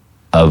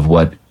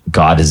what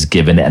God has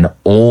given and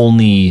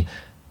only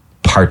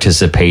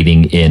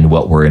participating in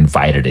what we're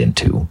invited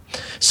into.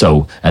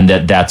 So, and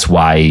that's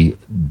why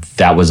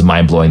that was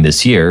mind-blowing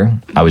this year.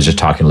 I was just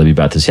talking to Libby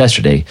about this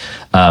yesterday.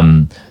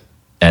 And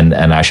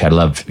actually, I'd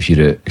love for you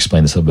to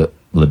explain this a little bit,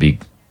 Libby,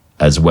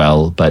 as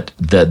well. But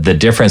the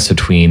difference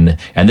between,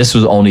 and this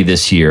was only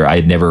this year, I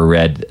had never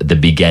read the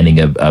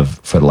beginning of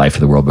For the Life of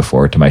the World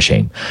before, to my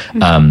shame.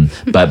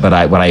 But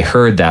when I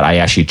heard that, I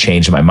actually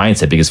changed my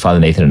mindset, because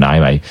Father Nathan and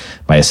I,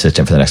 my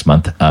assistant for the next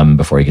month,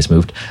 before he gets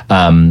moved,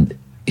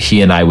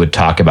 he and I would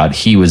talk about,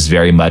 he was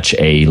very much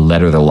a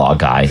letter of the law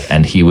guy,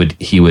 and he would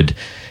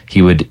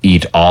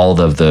eat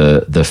all of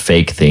the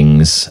fake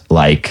things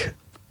like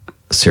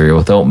cereal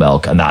with oat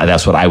milk, and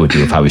that's what I would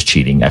do if I was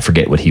cheating. I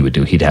forget what he would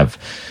do. He'd have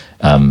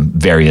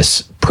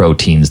various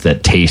proteins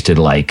that tasted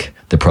like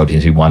the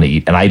proteins we want to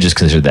eat. And I just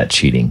considered that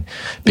cheating.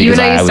 You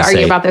and I used to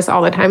argue about this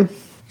all the time.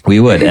 We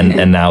would.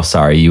 And now,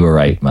 sorry, you were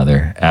right,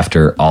 Mother.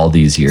 After all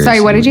these years.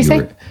 Sorry, what did you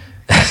say?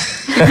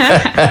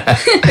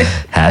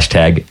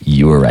 Hashtag,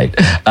 you were right.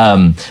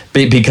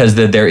 Because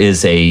there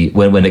is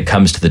when it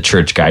comes to the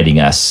church guiding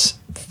us,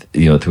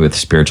 through a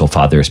spiritual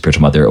father,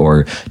 spiritual mother,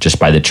 or just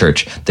by the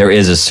church, there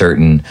is a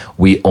certain,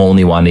 we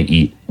only want to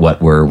eat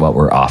what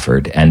we're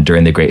offered. And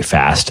during the Great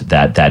Fast,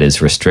 that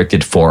is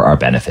restricted for our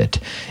benefit.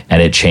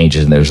 And it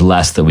changes, and there's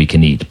less that we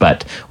can eat,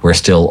 but we're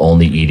still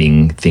only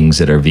eating things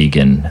that are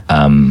vegan,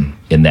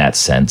 in that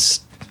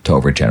sense, to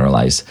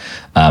overgeneralize.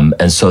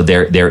 And so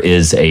there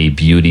is a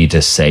beauty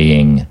to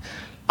saying,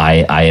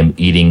 I am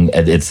eating,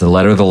 it's the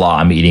letter of the law,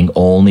 I'm eating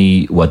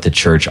only what the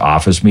church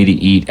offers me to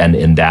eat, and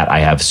in that I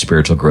have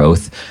spiritual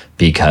growth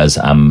because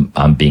I'm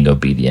being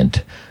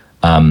obedient.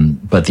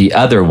 But the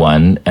other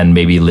one, and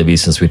maybe Libby,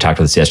 since we talked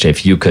about this yesterday,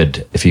 if you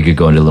could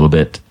go into a little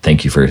bit,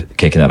 thank you for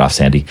kicking that off,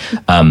 Sandy.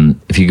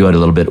 If you go into a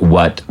little bit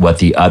what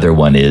the other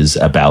one is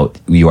about,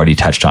 you already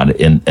touched on it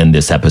in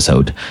this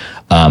episode,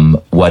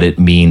 what it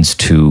means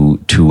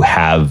to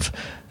have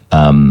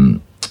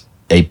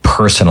a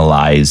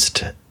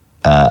personalized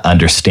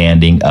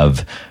understanding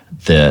of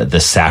the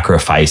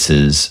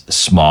sacrifices,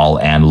 small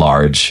and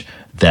large,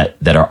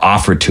 that are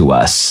offered to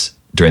us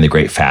during the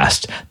Great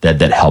Fast that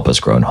help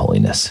us grow in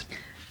holiness.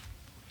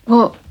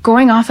 Well,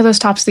 going off of those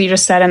topics that you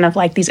just said and of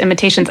like these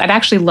imitations, I'd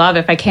actually love,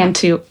 if I can,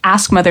 to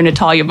ask Mother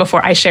Natalia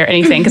before I share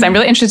anything, because I'm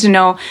really interested to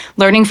know,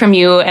 learning from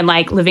you and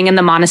like living in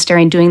the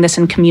monastery and doing this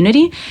in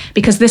community,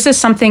 because this is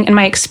something in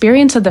my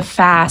experience of the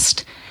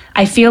fast,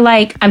 I feel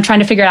like I'm trying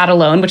to figure it out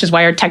alone, which is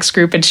why our text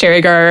group and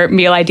sharing our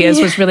meal ideas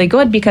was really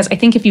good, because I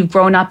think if you've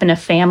grown up in a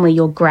family,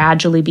 you'll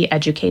gradually be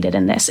educated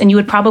in this. And you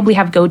would probably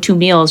have go-to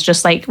meals,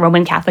 just like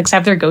Roman Catholics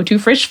have their go-to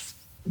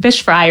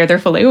fish fry or their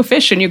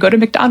filet-o-fish, and you go to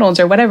McDonald's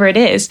or whatever it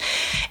is.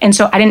 And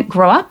so I didn't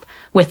grow up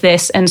with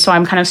this. And so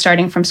I'm kind of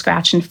starting from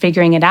scratch and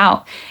figuring it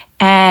out.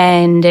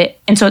 And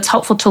so it's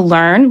helpful to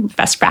learn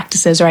best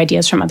practices or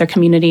ideas from other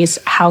communities,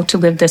 how to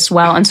live this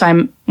well. And so I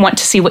want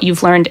to see what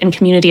you've learned in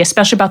community,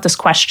 especially about this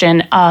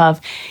question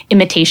of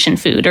imitation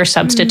food or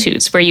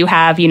substitutes, where you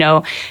have,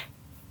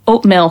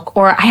 oat milk,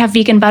 or I have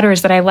vegan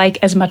butters that I like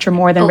as much or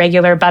more than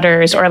regular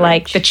butters, or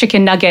like the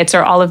chicken nuggets,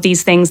 or all of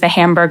these things, the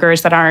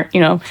hamburgers that aren't,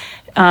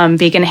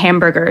 vegan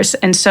hamburgers.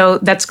 And so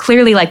that's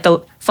clearly like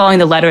following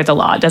the letter of the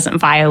law. It doesn't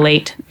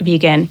violate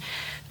vegan.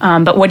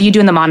 But what do you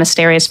do in the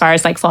monastery as far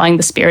as like following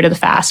the spirit of the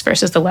fast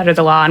versus the letter of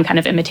the law and kind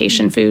of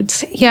imitation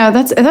foods? Yeah,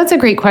 that's a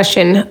great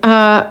question.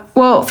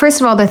 Well, first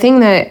of all, the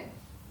thing that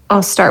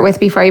I'll start with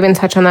before I even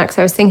touch on that, because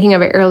I was thinking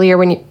of it earlier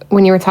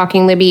when you were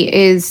talking, Libby,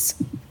 is,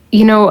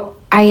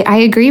 I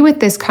agree with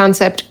this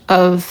concept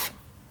of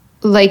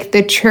like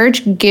the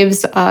church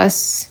gives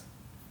us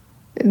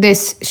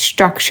this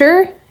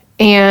structure,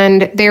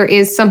 and there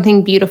is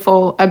something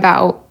beautiful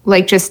about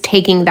like just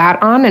taking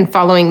that on and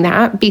following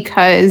that,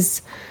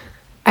 because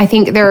I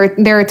think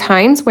there are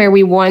times where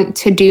we want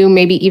to do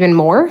maybe even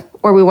more,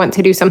 or we want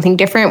to do something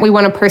different. We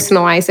want to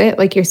personalize it,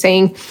 like you're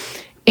saying.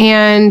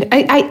 And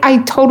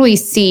I totally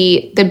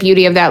see the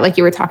beauty of that, like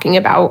you were talking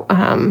about.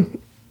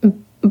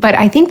 But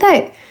I think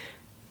that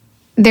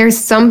there's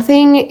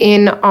something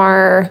in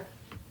our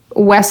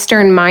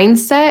Western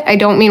mindset. I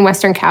don't mean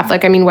Western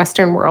Catholic, I mean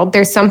Western world.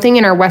 There's something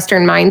in our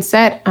Western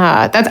mindset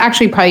that's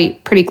actually probably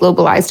pretty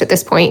globalized at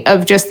this point,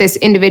 of just this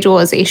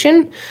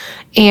individualization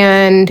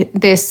and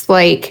this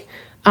like,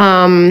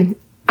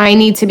 I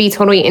need to be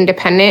totally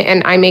independent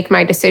and I make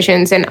my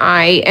decisions,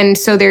 and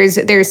so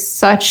there's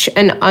such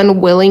an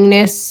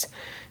unwillingness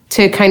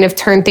to kind of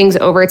turn things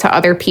over to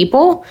other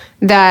people,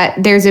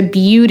 that there's a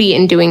beauty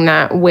in doing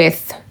that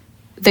with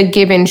the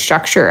given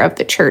structure of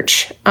the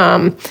church.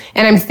 And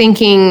I'm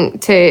thinking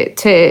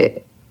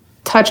to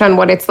touch on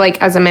what it's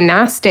like as a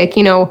monastic.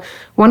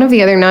 One of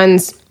the other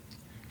nuns,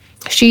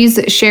 she's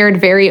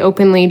shared very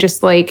openly,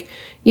 just like,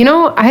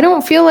 I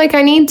don't feel like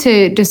I need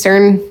to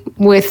discern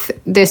with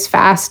this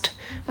fast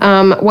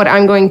what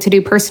I'm going to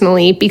do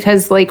personally,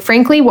 because like,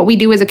 frankly, what we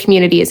do as a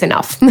community is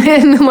enough.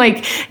 And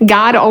like,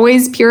 God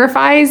always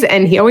purifies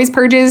and he always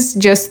purges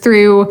just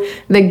through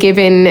the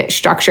given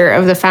structure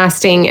of the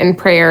fasting and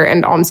prayer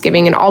and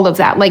almsgiving and all of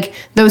that. Like,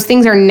 those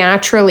things are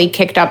naturally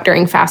kicked up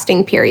during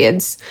fasting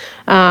periods.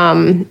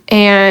 And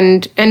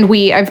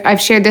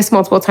I've shared this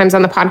multiple times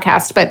on the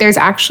podcast, but there's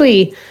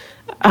actually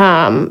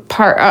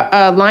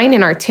a line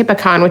in our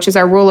Typicon, which is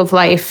our rule of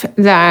life,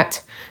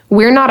 that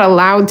we're not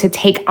allowed to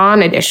take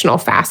on additional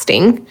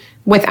fasting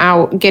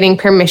without getting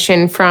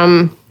permission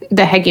from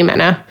the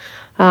Hegumena.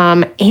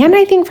 And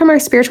I think from our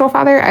spiritual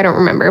father, I don't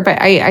remember,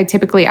 but I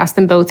typically ask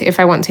them both if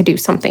I want to do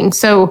something.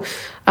 So,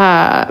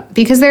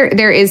 because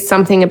there is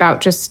something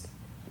about just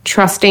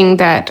trusting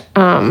that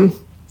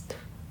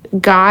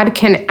God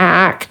can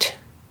act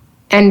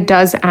and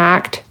does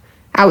act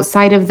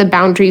outside of the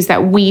boundaries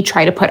that we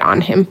try to put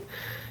on him.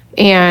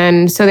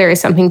 And so there is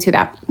something to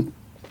that.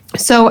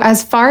 So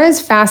as far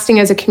as fasting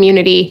as a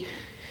community,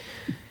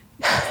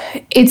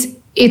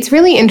 it's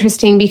really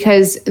interesting,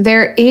 because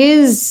there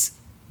is,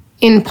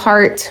 in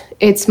part,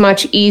 it's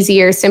much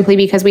easier simply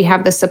because we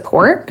have the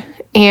support.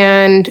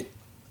 And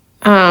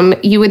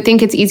you would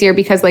think it's easier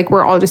because like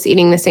we're all just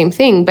eating the same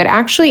thing. But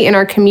actually in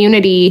our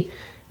community,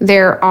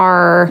 there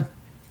are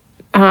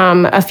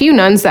a few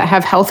nuns that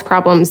have health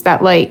problems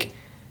that like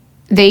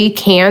they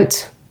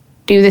can't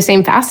do the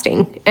same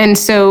fasting. And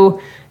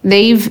so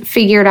they've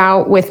figured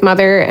out with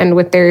Mother and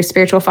with their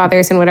spiritual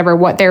fathers and whatever,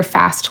 what their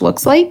fast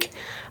looks like.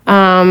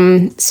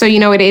 So,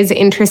 it is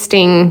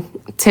interesting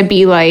to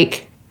be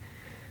like,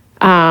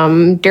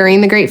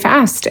 during the Great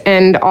Fast,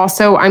 and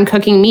also I'm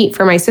cooking meat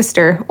for my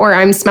sister, or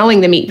I'm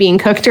smelling the meat being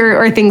cooked,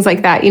 or things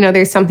like that.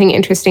 There's something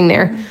interesting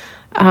there.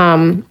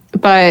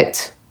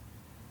 But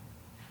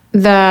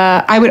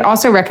I would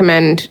also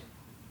recommend,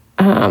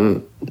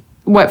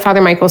 what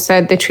Father Michael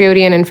said, the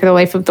Triodian and For the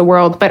Life of the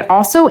World, but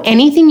also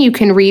anything you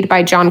can read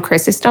by John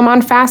Chrysostom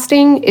on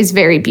fasting is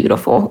very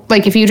beautiful.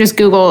 Like if you just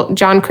Google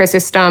John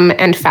Chrysostom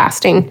and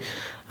fasting,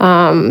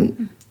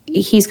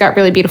 he's got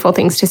really beautiful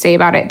things to say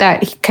about it,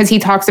 because he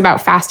talks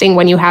about fasting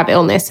when you have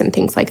illness and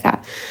things like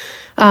that.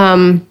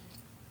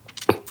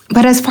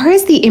 But as far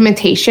as the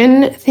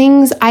imitation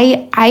things,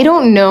 I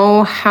don't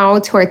know how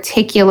to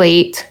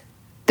articulate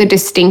the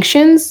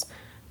distinctions,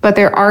 but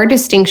there are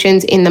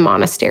distinctions in the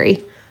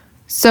monastery.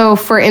 So,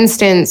 for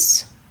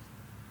instance,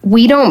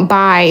 we don't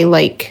buy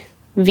like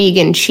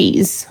vegan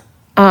cheese.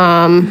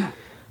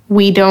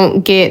 We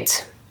don't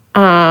get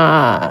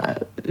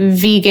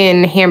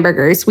vegan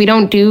hamburgers. We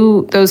don't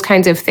do those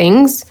kinds of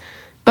things,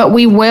 but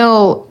we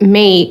will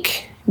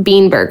make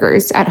bean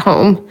burgers at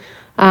home,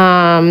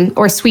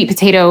 or sweet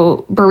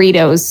potato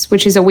burritos,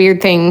 which is a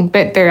weird thing,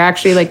 but they're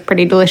actually like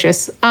pretty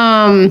delicious.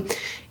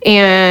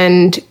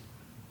 And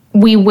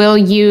we will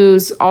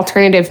use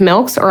alternative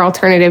milks or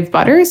alternative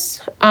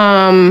butters.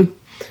 And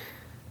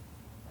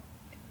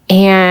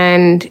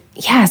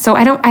yeah, so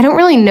I don't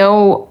really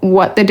know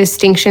what the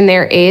distinction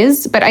there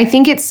is, but I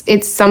think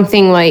it's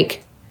something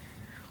like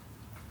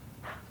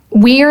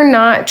we are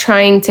not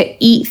trying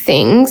to eat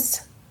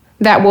things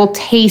that will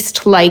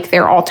taste like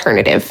their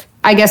alternative.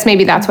 I guess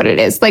maybe that's what it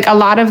is. Like a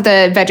lot of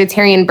the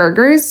vegetarian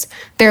burgers,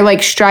 they're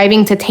like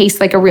striving to taste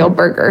like a real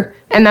burger.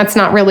 And that's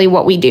not really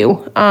what we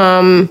do.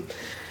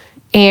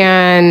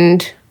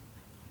 And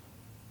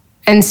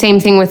same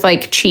thing with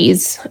like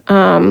cheese.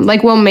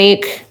 Like we'll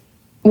make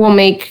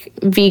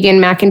vegan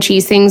mac and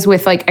cheese things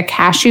with like a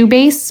cashew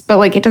base, but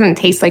like it doesn't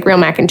taste like real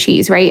mac and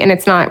cheese, right? And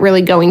it's not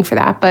really going for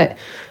that. But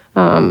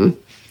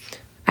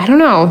I don't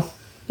know.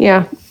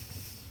 Yeah.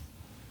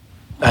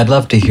 I'd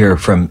love to hear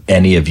from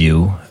any of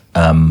you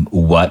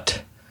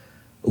what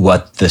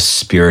the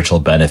spiritual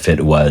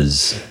benefit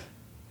was.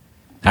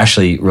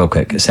 Actually, real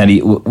quick, Sandy,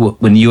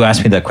 when you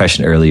asked me that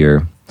question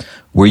earlier,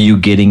 were you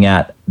getting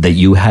at that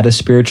you had a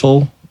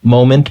spiritual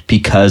moment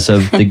because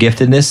of the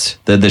giftedness,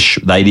 the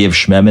idea of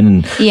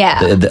Shmemen?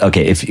 Yeah.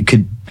 Okay, if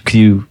could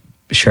you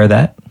share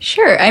that?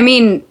 Sure. I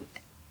mean,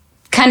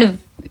 kind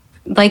of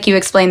like you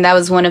explained, that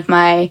was one of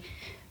my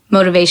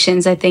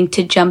motivations, I think,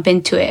 to jump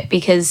into it,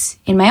 because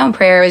in my own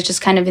prayer, I was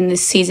just kind of in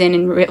this season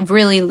and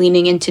really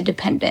leaning into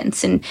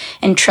dependence and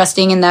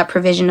trusting in that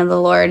provision of the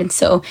Lord. And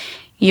so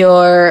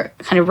your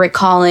kind of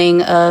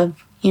recalling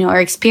of,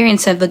 our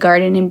experience of the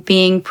garden and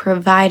being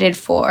provided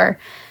for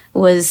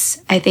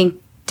was, I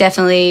think,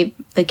 definitely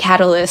the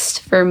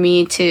catalyst for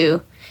me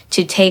to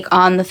take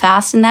on the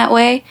fast in that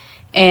way.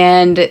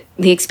 And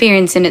the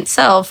experience in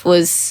itself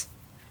was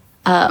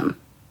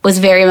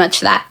very much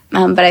that.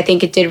 But I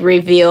think it did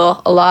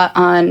reveal a lot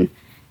on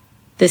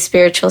the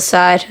spiritual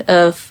side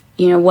of,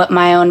 what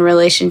my own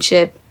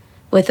relationship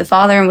with the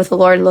Father and with the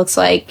Lord looks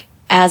like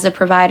as a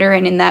provider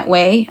and in that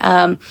way.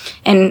 And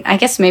I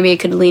guess maybe it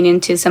could lean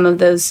into some of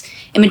those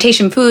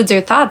imitation foods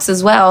or thoughts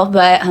as well.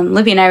 But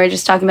Libby and I were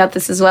just talking about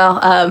this as well.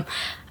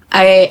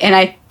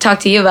 I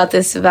talked to you about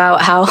this,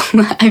 about how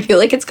I feel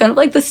like it's kind of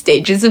like the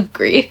stages of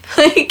grief,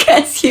 like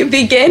as you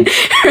begin,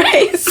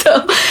 right?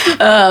 So,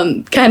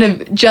 kind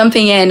of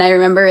jumping in, I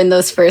remember in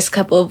those first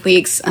couple of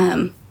weeks,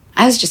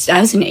 I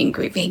was an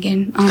angry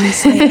vegan,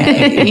 honestly.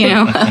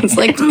 I was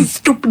like,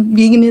 stupid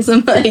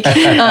veganism,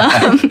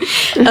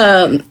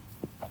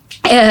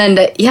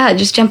 and yeah,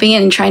 just jumping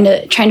in and trying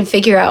to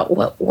figure out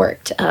what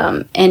worked,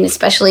 and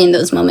especially in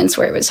those moments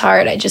where it was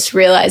hard, I just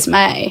realized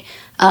my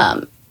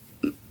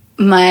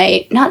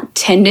not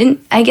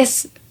tendon, I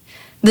guess,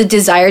 the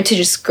desire to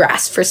just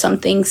grasp for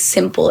something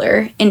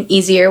simpler and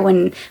easier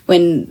when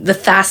the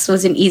fast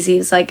wasn't easy.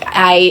 It's like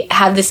I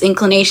had this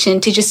inclination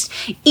to just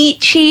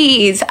eat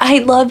cheese. I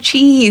love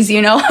cheese,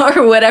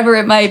 or whatever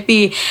it might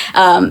be.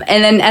 And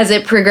then as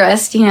it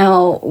progressed,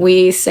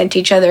 we sent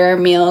each other our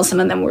meals.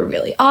 Some of them were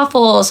really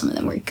awful. Some of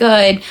them were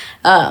good.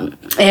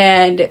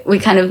 And we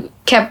kind of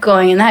kept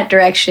going in that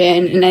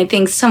direction. And I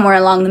think somewhere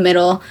along the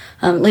middle,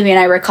 Libby and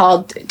I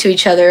recalled to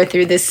each other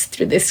through this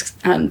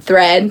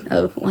thread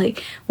of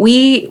like,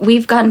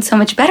 we've gotten so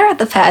much better at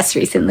the fast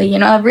recently.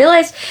 I've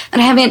realized that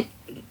I haven't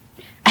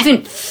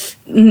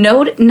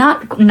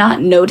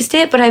not noticed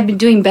it, but I've been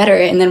doing better.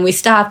 And then we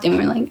stopped and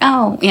we're like,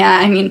 oh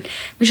yeah,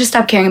 we should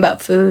stop caring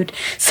about food.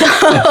 So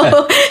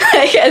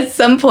like at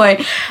some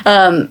point,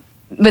 but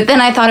then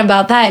I thought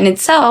about that in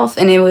itself,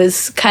 and it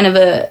was kind of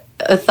a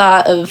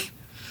thought of,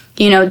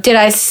 did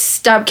I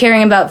stop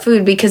caring about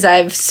food because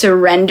I've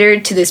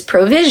surrendered to this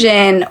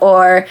provision,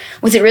 or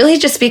was it really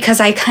just because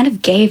I kind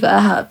of gave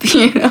up?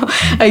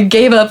 I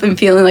gave up and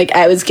feeling like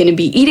I was going to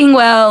be eating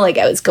well, like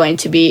I was going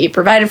to be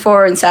provided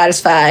for and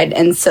satisfied.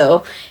 And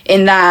so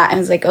in that, I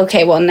was like,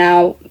 okay, well,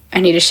 now I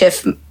need to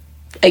shift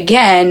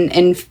again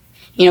and,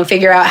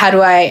 figure out how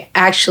do I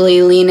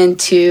actually lean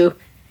into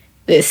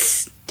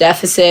this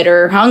deficit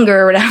or hunger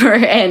or whatever,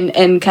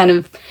 and kind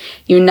of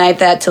unite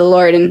that to the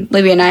Lord. And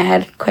Libby and I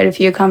had quite a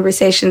few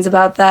conversations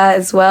about that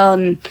as well,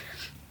 and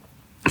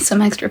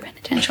some extra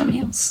penitential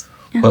meals.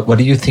 Yeah. What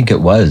do you think it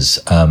was?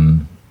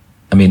 I'm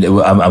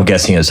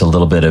guessing it's a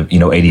little bit of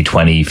 80-20,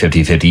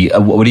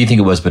 50-50. What do you think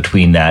it was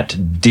between that?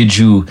 Did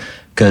you?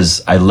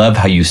 Because I love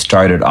how you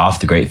started off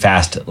the Great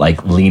Fast,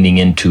 like leaning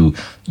into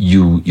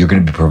you're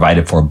going to be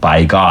provided for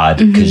by God,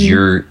 because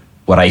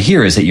what I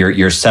hear is that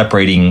you're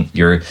stepping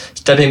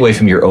away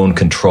from your own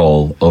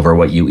control over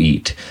what you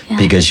eat,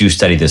 because you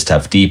study this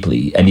stuff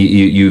deeply, and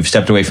you've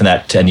stepped away from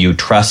that, and you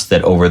trust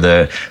that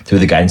through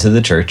the guidance of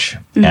the church,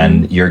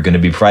 and you're going to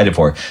be provided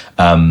for.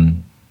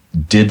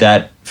 Did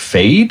that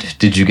fade?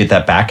 Did you get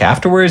that back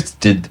afterwards?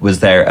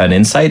 Was there an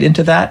insight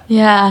into that?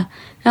 Yeah,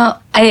 no,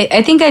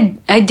 I think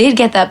I did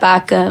get that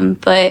back,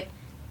 but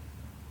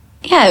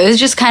yeah, it was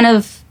just kind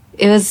of.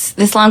 It was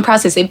this long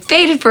process. It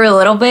faded for a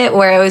little bit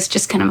where I was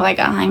just kind of like,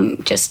 oh,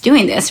 I'm just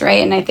doing this,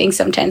 right? And I think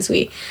sometimes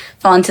we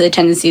fall into the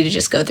tendency to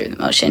just go through the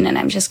motion, and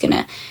I'm just going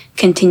to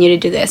continue to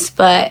do this.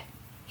 But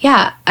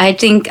yeah, I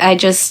think I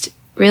just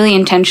really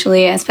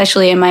intentionally,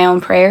 especially in my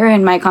own prayer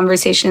and my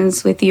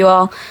conversations with you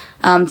all,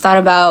 thought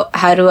about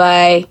how do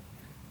I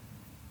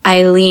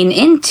lean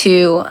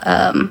into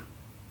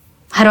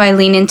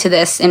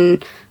this?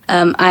 And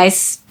I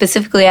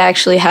specifically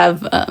actually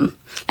have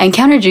I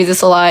encountered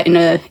Jesus a lot in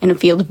a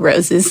field of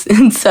roses.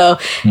 And so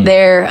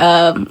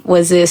there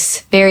was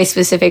this very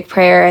specific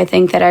prayer, I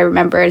think, that I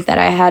remembered that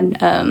I had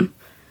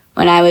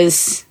when I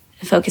was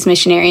a Focus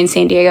missionary in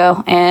San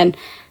Diego. And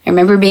I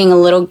remember being a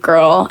little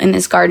girl in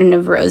this garden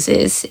of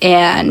roses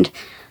and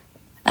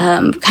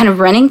kind of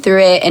running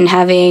through it and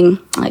having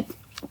like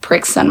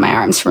pricks on my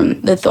arms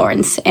from the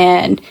thorns.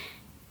 And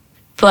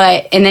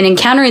then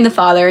encountering the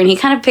Father, and he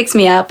kind of picks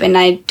me up, and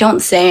I don't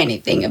say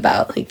anything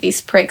about like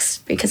these pricks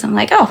because I'm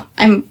like, oh,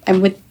 I'm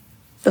with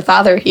the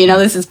Father,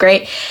 this is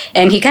great.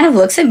 And he kind of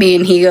looks at me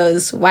and he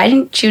goes, why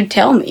didn't you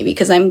tell me?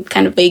 Because I'm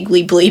kind of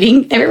vaguely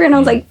bleeding everywhere. And I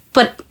was like,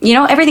 but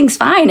everything's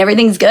fine.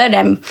 Everything's good.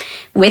 I'm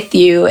with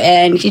you.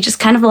 And he just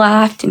kind of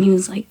laughed and he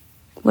was like,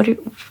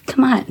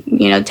 come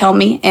on, tell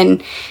me.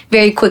 And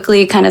very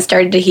quickly kind of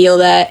started to heal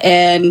that.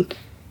 And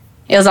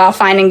it was all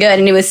fine and good,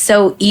 and it was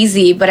so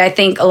easy. But I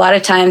think a lot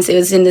of times it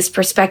was in this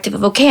perspective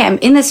of, okay, I'm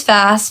in this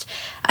fast.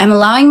 I'm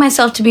allowing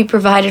myself to be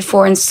provided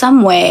for in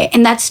some way,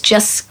 and that's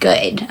just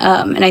good.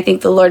 And I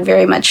think the Lord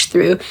very much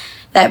through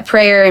that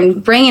prayer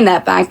and bringing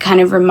that back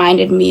kind of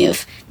reminded me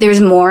of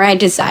there's more I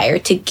desire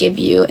to give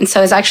you. And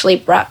so I was actually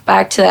brought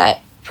back to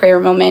that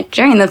prayer moment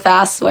during the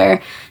fast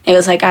where it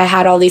was like I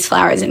had all these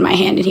flowers in my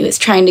hand, and he was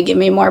trying to give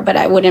me more, but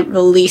I wouldn't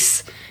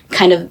release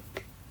kind of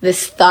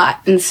this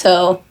thought. And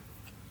so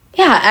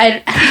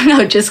I don't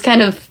know, just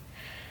kind of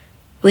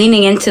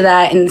leaning into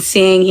that and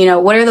seeing,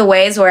 what are the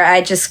ways where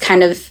I just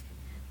kind of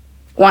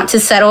want to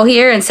settle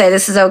here and say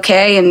this is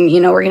okay, and,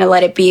 we're going to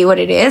let it be what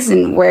it is,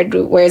 and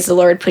where's the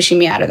Lord pushing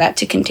me out of that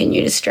to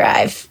continue to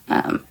strive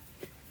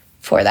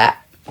for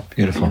that.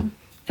 Beautiful. Yeah.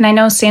 And I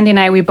know Sandy and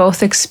I, we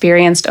both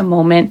experienced a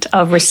moment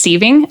of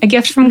receiving a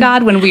gift from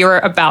God when we were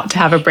about to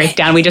have a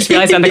breakdown. We just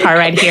realized on the car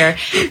ride here,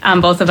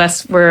 both of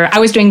us I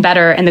was doing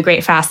better in the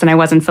Great Fast than I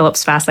was in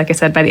Philip's Fast. Like I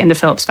said, by the end of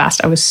Philip's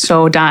Fast, I was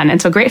so done.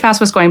 And so Great Fast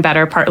was going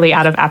better, partly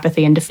out of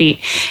apathy and defeat.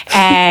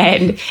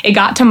 And it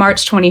got to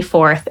March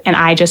 24th, and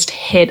I just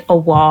hit a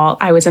wall.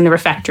 I was in the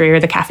refectory or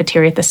the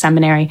cafeteria at the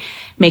seminary,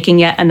 making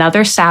yet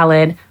another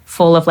salad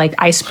full of like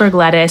iceberg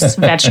lettuce,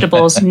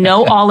 vegetables,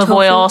 no olive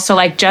oil, so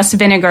like just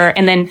vinegar,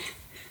 and then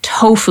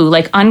tofu,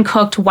 like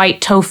uncooked white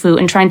tofu,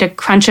 and trying to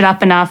crunch it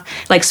up enough,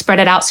 like spread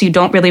it out so you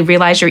don't really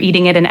realize you're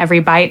eating it in every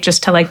bite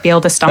just to like be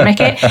able to stomach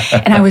it.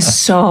 And I was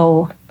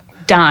so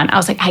done. I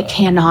was like, I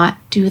cannot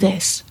do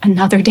this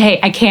another day.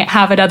 I can't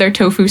have another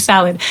tofu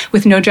salad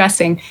with no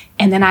dressing.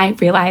 And then I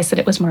realized that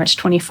it was March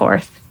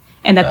 24th.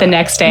 And that the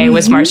next day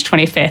was March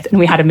 25th, and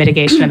we had a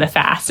mitigation of the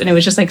fast. And it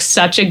was just like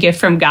such a gift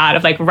from God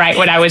of like right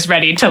when I was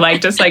ready to like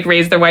just like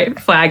raise the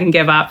white flag and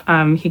give up.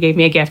 He gave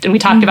me a gift. And we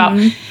talked about,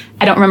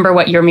 I don't remember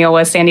what your meal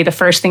was, Sandy. The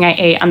first thing I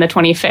ate on the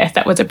 25th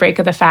that was a break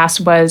of the fast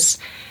was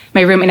my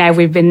roommate and I,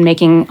 we've been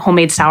making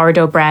homemade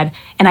sourdough bread,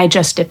 and I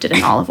just dipped it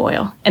in olive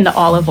oil. And the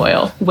olive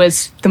oil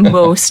was the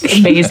most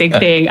amazing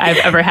thing I've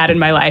ever had in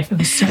my life. It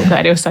was so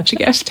good. It was such a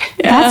gift.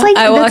 Yeah.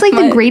 That's like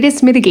the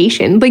greatest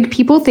mitigation. Like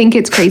people think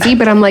it's crazy,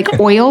 but I'm like,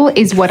 oil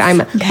is what I'm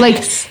like.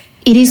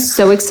 It is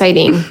so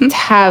exciting to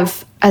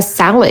have a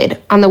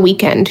salad on the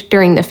weekend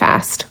during the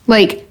fast.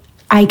 Like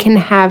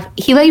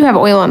he let you have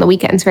oil on the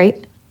weekends,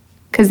 right?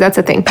 Because that's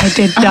a thing. I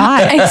did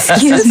not.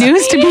 Excuse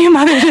news to me,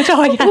 Mother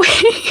Natalia.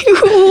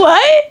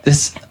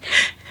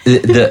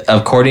 What?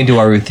 According to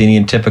our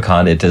Ruthenian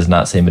Typicon, it does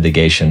not say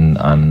mitigation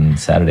on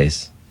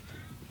Saturdays.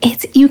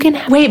 You can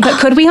have, wait, but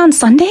could we on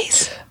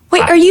Sundays?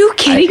 Wait, are you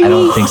kidding me? I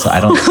don't think so.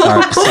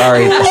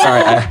 Sorry.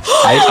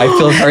 I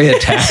feel very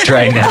attacked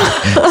right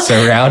now.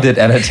 Surrounded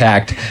and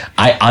attacked.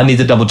 I need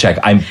to double check.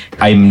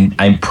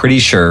 I'm pretty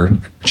sure.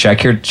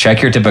 Check your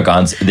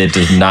Typicons. That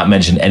does not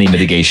mention any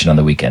mitigation on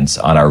the weekends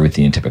on our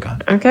Ruthenian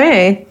Typicon.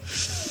 Okay.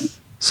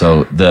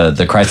 So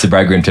the Christ the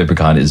Bridegroom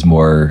Typicon is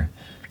more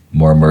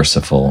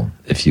merciful,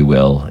 if you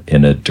will,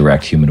 in a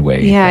direct human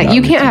way. Yeah,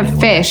 you can't have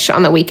fish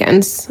on the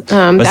weekends.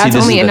 That's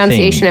only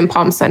Annunciation and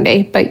Palm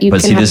Sunday. But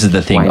this is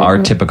the thing.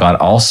 Our Typicon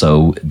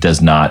also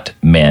does not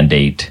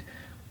mandate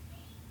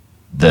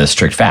the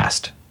strict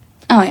fast.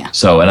 Oh, yeah.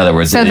 So in other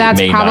words, that's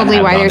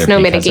probably why there's no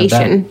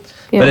mitigation.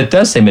 Yeah. But it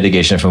does say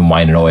mitigation from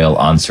wine and oil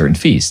on certain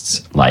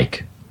feasts,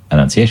 like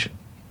Annunciation.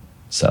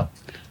 So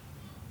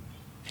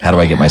how do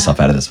I get myself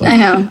out of this one? I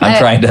know. I'm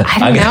trying to. I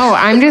don't know.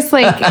 I'm just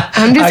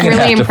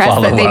really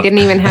impressed that they didn't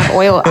even have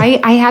oil.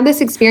 I had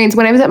this experience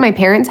when I was at my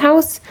parents'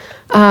 house.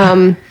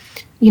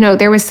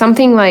 There was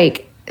something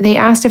like they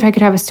asked if I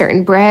could have a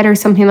certain bread or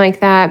something like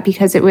that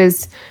because it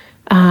was.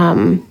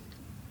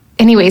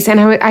 Anyways,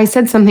 and I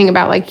said something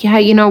about like,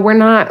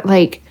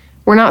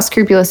 we're not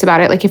scrupulous about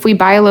it. Like if we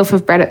buy a loaf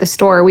of bread at the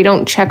store, we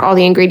don't check all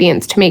the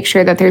ingredients to make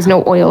sure that there's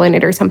no oil in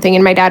it or something.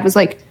 And my dad was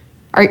like,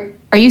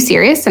 Are you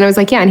serious? And I was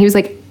like, yeah. And he was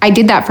like, I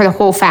did that for the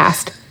whole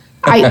fast.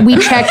 We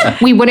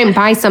checked, we wouldn't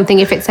buy something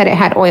if it said it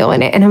had oil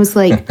in it. And I was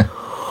like,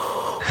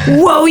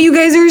 whoa, you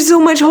guys are so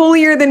much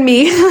holier than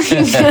me.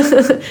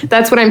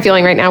 That's what I'm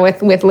feeling right now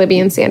with Libby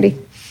and Sandy.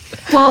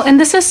 Well, and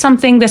this is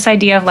something, this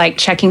idea of like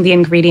checking the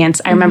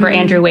ingredients. I remember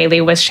Andrew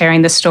Whaley was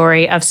sharing the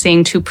story of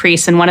seeing two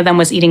priests, and one of them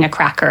was eating a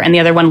cracker, and the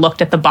other one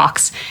looked at the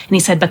box, and he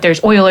said, but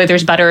there's oil or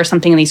there's butter or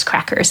something in these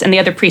crackers. And the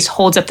other priest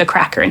holds up the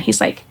cracker, and he's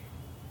like,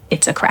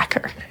 it's a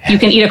cracker. You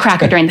can eat a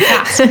cracker during the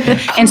fast.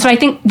 And so I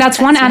think that's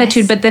one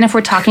attitude. But then if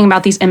we're talking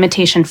about these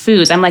imitation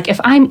foods, I'm like, if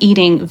I'm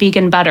eating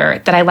vegan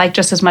butter that I like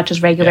just as much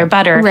as regular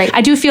butter, Right. I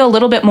do feel a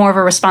little bit more of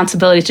a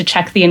responsibility to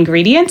check the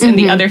ingredients in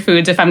the other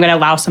foods if I'm going to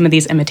allow some of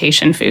these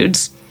imitation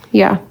foods.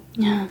 Yeah.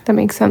 That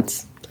makes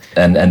sense.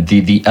 And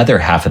the other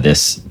half of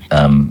this,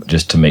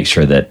 just to make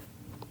sure that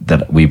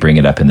we bring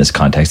it up in this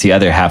context, the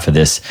other half of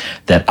this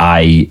that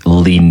I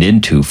leaned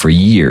into for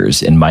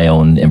years in my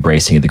own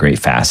embracing of the Great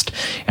Fast,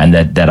 and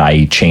that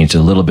I changed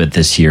a little bit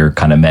this year,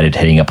 kind of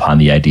meditating upon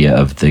the idea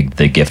of the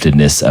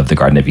giftedness of the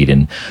Garden of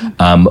Eden,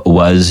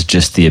 was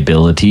just the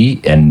ability,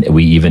 and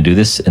we even do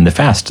this in the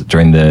fast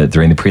during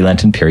the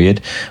pre-Lenten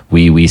period,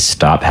 we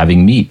stop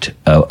having meat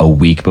a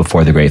week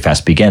before the Great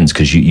Fast begins,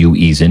 because you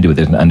ease into it.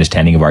 There's an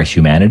understanding of our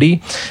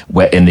humanity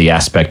in the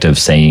aspect of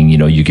saying,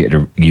 you get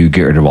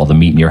rid of all the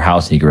meat in your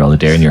house, and you get rid of all the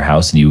dairy in your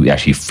house, and you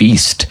actually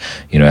feast,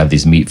 have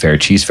these meat fair,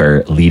 cheese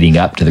fair leading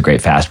up to the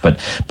Great Fast. But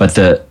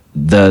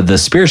the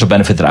spiritual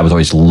benefit that I was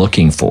always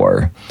looking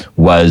for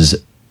was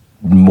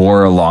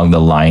more along the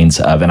lines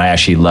of, and I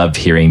actually loved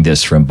hearing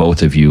this from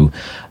both of you,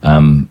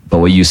 but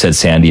what you said,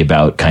 Sandy,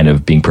 about kind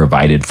of being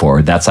provided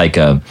for, that's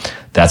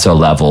a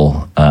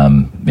level,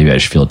 maybe I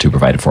should feel too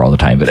provided for all the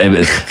time, but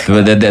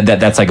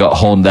that's like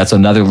that's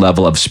another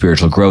level of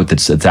spiritual growth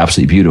that's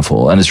absolutely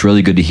beautiful. And it's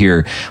really good to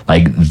hear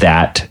like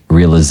that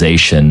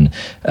realization.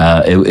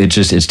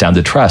 It's down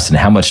to trust, and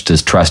how much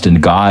does trust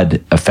in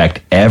God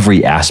affect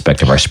every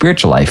aspect of our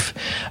spiritual life.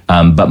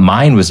 But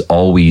mine was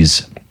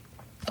always,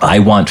 I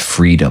want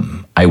freedom.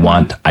 I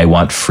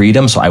want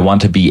freedom. So I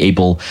want to be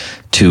able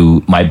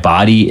to, my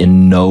body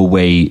in no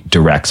way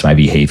directs my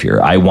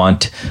behavior. I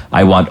want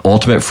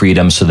ultimate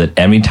freedom, so that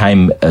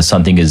anytime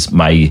something is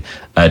my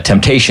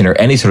temptation or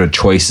any sort of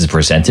choice is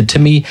presented to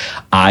me,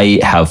 I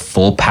have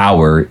full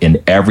power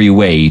in every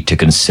way to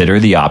consider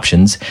the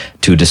options,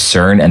 to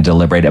discern and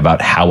deliberate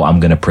about how I'm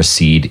going to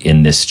proceed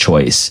in this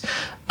choice.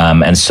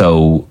 And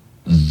so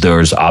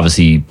there's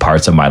obviously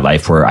parts of my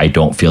life where I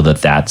don't feel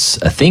that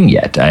that's a thing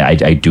yet.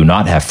 I do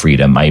not have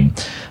freedom.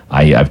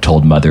 I've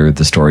told Mother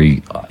the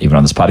story, even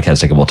on this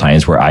podcast, a couple of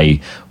times, where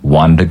I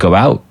wanted to go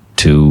out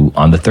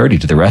on the 30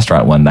 to the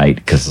restaurant one night,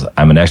 because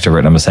I'm an extrovert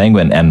and I'm a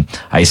sanguine, and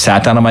I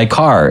sat down in my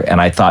car and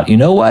I thought, you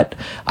know what?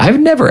 I've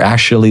never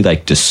actually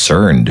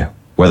discerned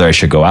whether I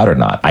should go out or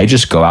not. I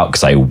just go out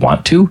because I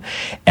want to.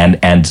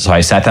 And so I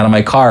sat down in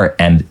my car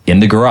and in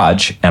the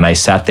garage, and I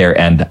sat there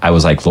and I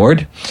was like,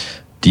 Lord,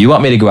 do you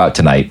want me to go out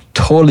tonight?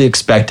 Totally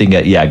expecting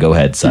it. Yeah, go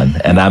ahead, son.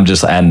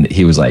 And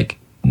he was like,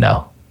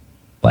 no,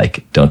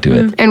 don't do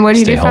it. And what did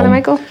you Stay do, Father home.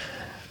 Michael?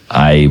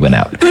 I went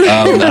out.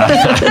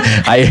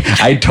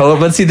 I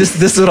told, but see, this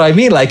is what I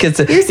mean.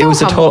 It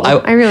was humble. a total.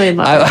 I really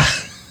love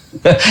it.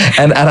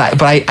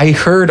 I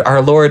heard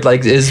our Lord,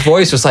 his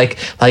voice was like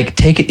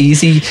take it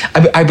easy.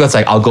 I was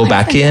like, I'll go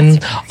back in,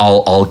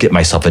 I'll get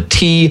myself a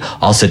tea,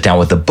 I'll sit down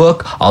with a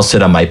book, I'll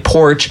sit on my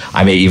porch,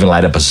 I may even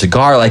light up a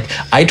cigar.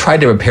 I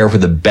tried to prepare for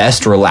the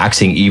best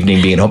relaxing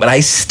evening being home, and I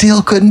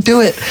still couldn't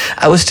do it.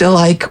 I was still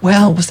like,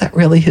 well, was that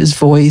really his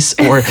voice?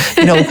 Or,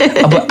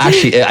 but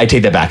actually, I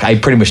take that back. I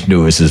pretty much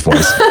knew it was his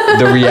voice.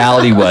 The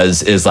reality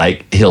is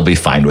he'll be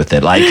fine with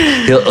it.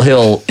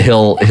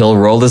 He'll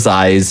roll his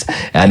eyes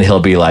and he'll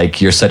be like,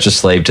 you're such a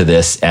slave to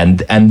this, and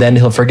then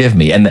he'll forgive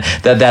me, and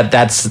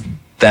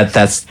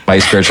that's my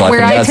spiritual life.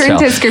 Where I turn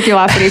to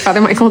scrupulosity,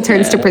 Father Michael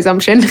turns to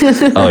presumption.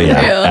 Oh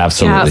yeah,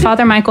 absolutely. Yeah,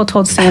 Father Michael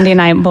told Sandy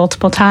and I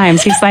multiple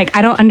times. He's like,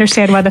 I don't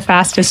understand why the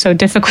fast is so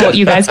difficult.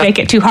 You guys make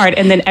it too hard.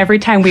 And then every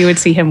time we would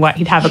see him,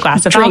 he'd have a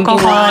glass of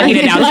alcohol.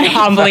 He'd announce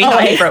humbly how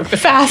he broke the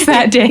fast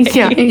that day.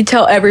 Yeah, you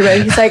tell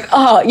everybody. He's like,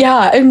 oh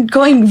yeah, I'm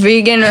going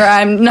vegan, or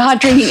I'm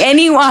not drinking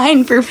any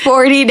wine for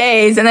 40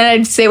 days. And then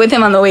I'd sit with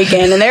him on the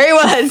weekend, and there he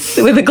was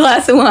with a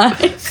glass of wine.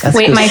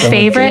 Wait,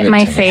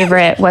 my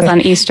favorite was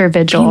on Easter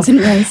Vigil.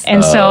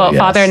 And so yes.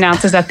 Father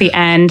announces at the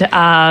end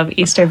of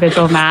Easter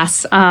Vigil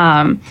Mass,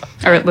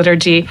 or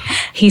liturgy,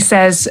 he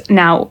says,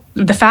 now,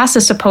 the fast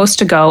is supposed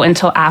to go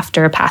until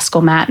after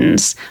Paschal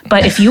Matins.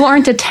 But if you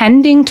aren't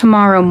attending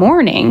tomorrow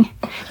morning,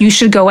 you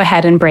should go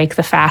ahead and break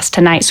the fast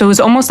tonight. So it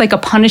was almost like a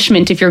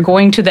punishment if you're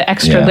going to the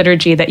extra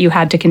liturgy that you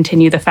had to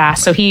continue the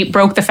fast. So he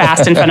broke the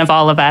fast in front of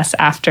all of us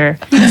after.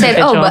 He said,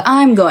 oh, but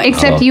I'm going.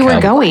 Except you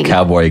were going.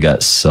 Cowboy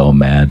got so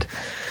mad.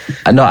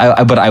 No,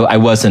 I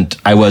wasn't.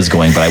 I was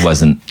going, but I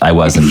wasn't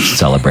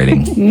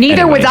celebrating.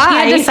 Neither was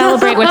I. He had to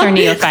celebrate with our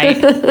neophyte.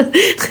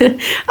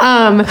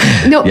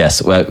 No.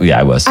 Yes. Well, yeah,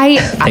 I was.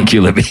 Thank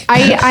you, Libby.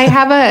 I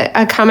have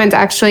a comment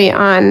actually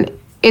on,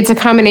 it's a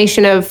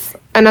combination of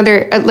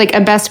another, a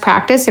best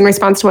practice in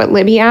response to what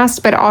Libby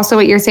asked, but also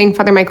what you're saying,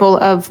 Father Michael,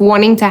 of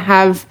wanting to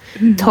have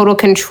total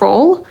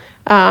control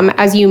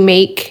as you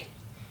make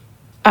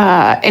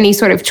any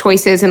sort of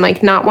choices,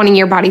 and not wanting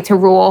your body to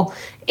rule.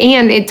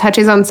 And it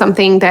touches on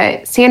something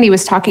that Sandy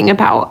was talking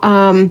about.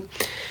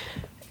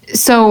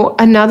 So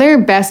another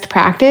best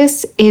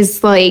practice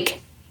is like,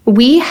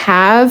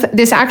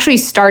 this actually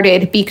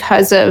started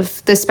because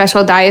of the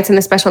special diets and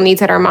the special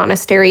needs at our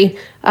monastery,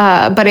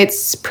 but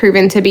it's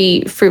proven to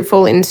be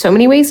fruitful in so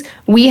many ways.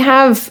 We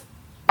have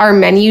our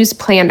menus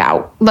planned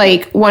out.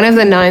 Like one of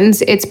the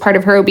nuns, it's part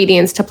of her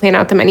obedience to plan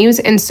out the menus.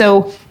 And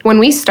so when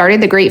we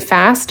started the Great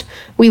Fast,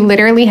 we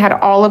literally had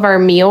all of our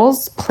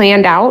meals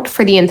planned out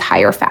for the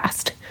entire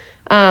fast,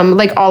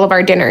 like all of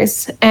our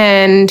dinners.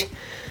 And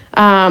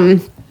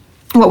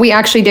what we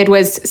actually did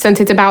was, since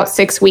it's about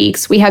 6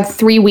 weeks, we had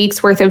 3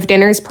 weeks worth of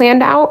dinners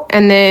planned out.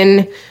 And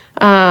then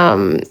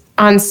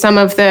on some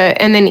of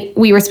and then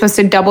we were supposed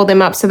to double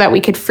them up so that we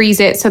could freeze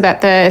it so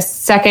that the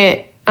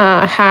second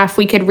half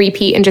we could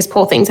repeat and just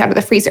pull things out of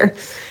the freezer.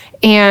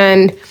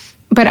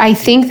 But I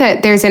think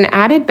that there's an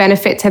added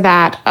benefit to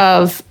that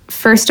of,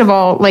 first of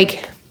all,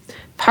 like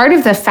part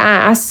of the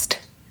fast,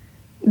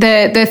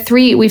 the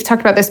three, we've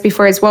talked about this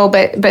before as well,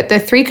 but the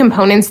three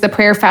components, the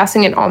prayer,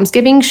 fasting, and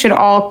almsgiving, should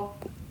all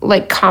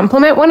like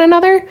complement one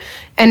another.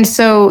 And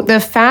so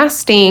the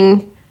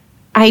fasting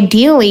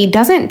ideally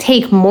doesn't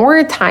take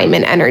more time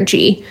and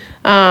energy.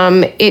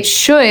 It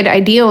should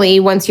ideally,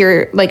 once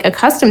you're like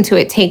accustomed to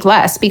it, take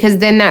less, because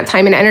then that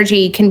time and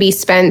energy can be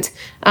spent,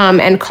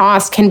 and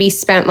cost can be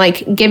spent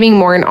like giving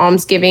more in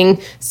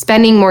almsgiving,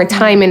 spending more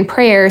time in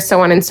prayer, so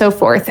on and so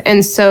forth.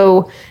 And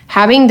so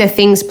having the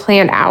things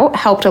planned out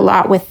helped a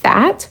lot with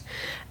that,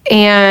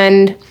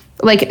 and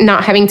like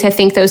not having to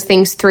think those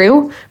things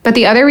through. But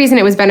the other reason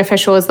it was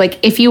beneficial is like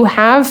if you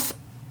have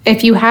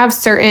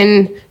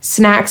certain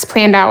snacks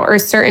planned out or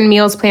certain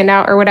meals planned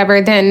out or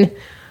whatever, then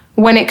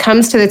when it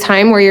comes to the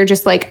time where you're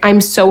just like, I'm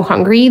so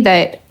hungry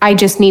that I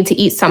just need to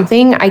eat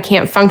something, I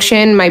can't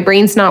function, my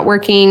brain's not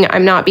working,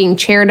 I'm not being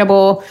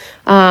charitable,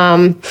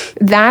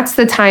 that's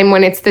the time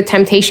when it's the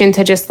temptation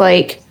to just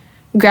like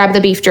grab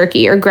the beef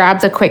jerky or grab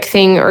the quick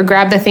thing or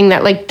grab the thing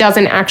that like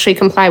doesn't actually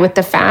comply with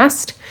the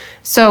fast.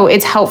 So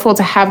it's helpful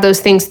to have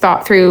those things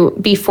thought through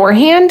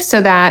beforehand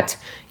so that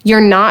you're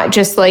not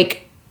just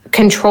like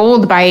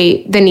controlled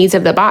by the needs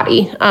of the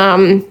body.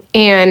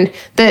 And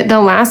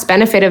the last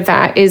benefit of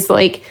that is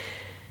like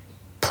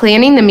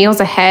planning the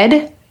meals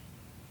ahead.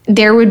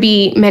 There would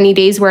be many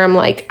days where I'm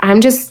like, I'm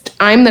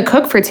the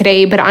cook for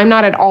today, but I'm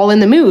not at all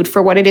in the mood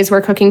for what it is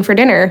we're cooking for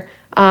dinner.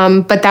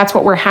 But that's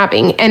what we're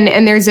having.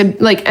 And there's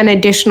an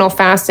additional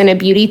fast and a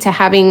beauty to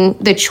having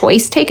the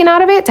choice taken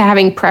out of it, to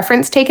having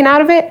preference taken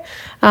out of it,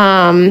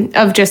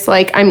 of just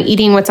like, I'm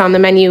eating what's on the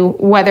menu,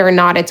 whether or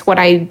not it's what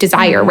I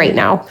desire right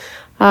now.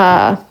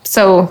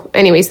 So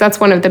anyways, that's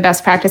one of the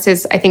best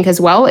practices, I think, as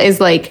well, is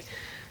like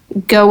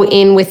go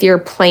in with your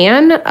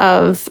plan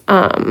of,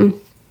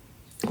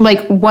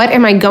 like, what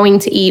am I going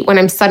to eat when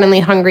I'm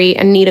suddenly hungry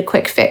and need a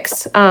quick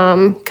fix?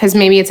 'Cause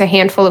maybe it's a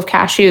handful of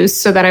cashews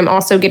so that I'm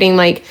also getting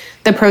like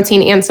the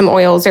protein and some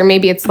oils, or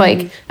maybe it's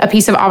like a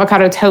piece of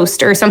avocado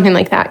toast or something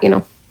like that, you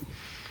know?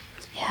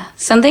 Yeah.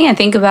 Something I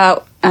think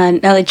about, now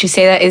that you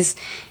say that,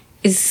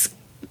 is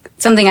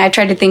something I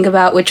tried to think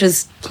about, which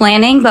was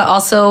planning, but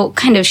also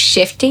kind of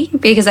shifting,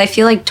 because I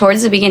feel like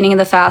towards the beginning of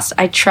the fast,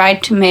 I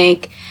tried to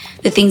make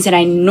the things that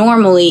I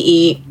normally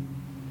eat,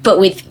 but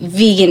with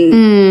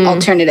vegan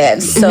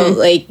alternatives. So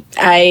like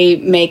I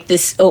make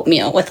this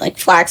oatmeal with like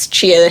flax,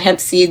 chia, hemp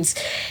seeds,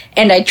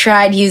 and I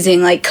tried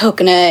using like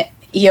coconut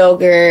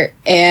yogurt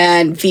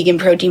and vegan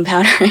protein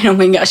powder, and oh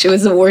my gosh, it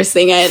was the worst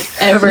thing I had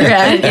ever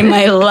had in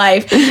my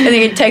life. I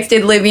think I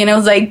texted Libby and I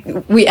was like,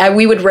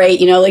 we would rate,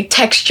 you know, like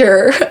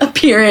texture,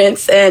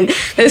 appearance, and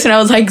this, and I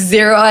was like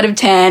 0 out of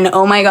 10.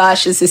 Oh my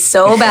gosh, this is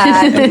so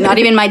bad. Not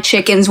even my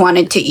chickens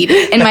wanted to eat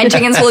it, and my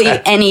chickens will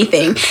eat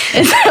anything.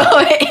 And so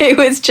it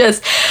was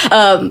just,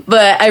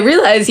 but I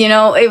realized, you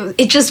know,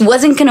 it just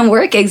wasn't going to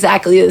work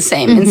exactly the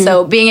same. And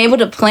so being able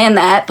to plan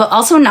that, but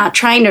also not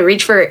trying to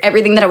reach for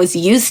everything that I was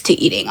used to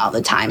eating all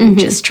the time,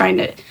 just trying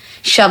to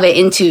shove it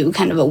into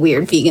kind of a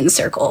weird vegan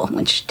circle,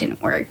 which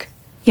didn't work.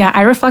 Yeah,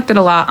 I reflected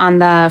a lot on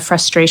the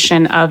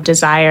frustration of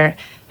desire.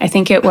 I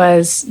think it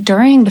was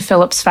during the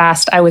Philip's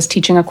fast, I was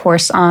teaching a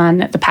course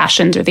on the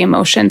passions or the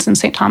emotions in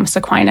St. Thomas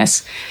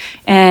Aquinas.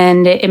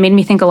 And it made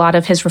me think a lot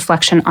of his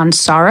reflection on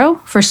sorrow.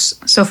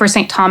 So for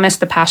St. Thomas,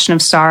 the passion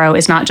of sorrow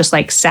is not just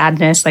like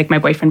sadness, like my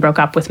boyfriend broke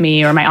up with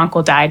me or my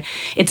uncle died.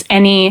 It's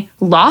any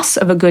loss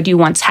of a good you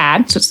once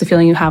had. So it's the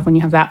feeling you have when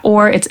you have that.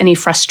 Or it's any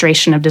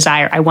frustration of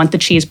desire. I want the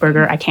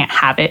cheeseburger, I can't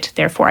have it,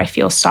 therefore I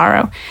feel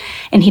sorrow.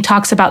 And he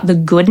talks about the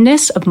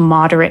goodness of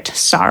moderate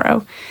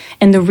sorrow.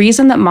 And the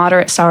reason that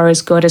moderate sorrow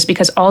is good is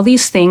because all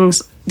these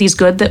things, these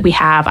good that we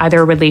have, either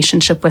a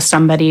relationship with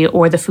somebody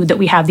or the food that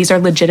we have, these are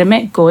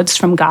legitimate goods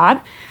from God,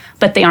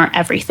 but they aren't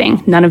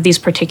everything. None of these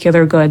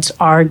particular goods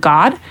are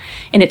God.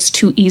 And it's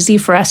too easy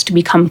for us to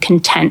become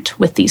content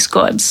with these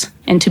goods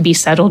and to be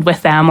settled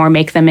with them or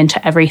make them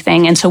into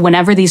everything. And so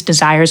whenever these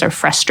desires are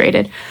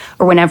frustrated,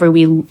 or whenever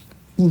we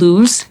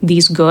lose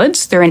these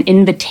goods. They're an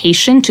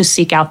invitation to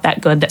seek out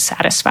that good that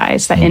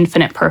satisfies, that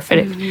infinite,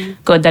 perfect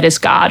good that is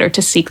God, or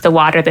to seek the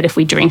water that if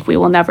we drink, we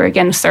will never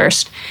again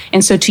thirst.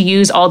 And so to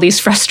use all these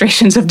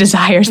frustrations of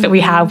desires that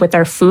we have with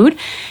our food.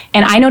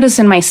 And I notice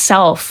in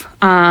myself,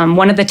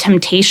 one of the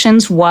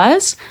temptations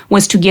was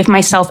to give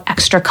myself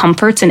extra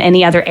comforts in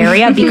any other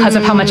area because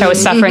of how much I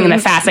was suffering in the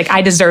fast. Like,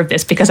 I deserve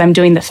this because I'm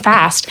doing the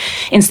fast,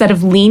 instead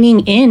of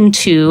leaning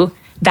into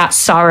that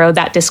sorrow,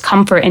 that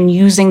discomfort, and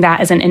using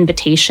that as an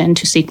invitation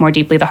to seek more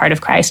deeply the heart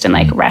of Christ and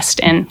like rest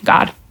in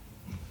God.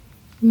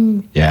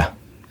 Yeah,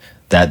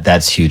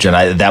 that's huge.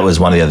 And that was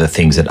one of the other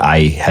things that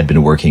I had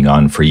been working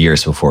on for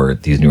years before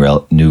these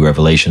new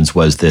revelations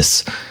was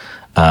this,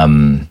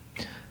 how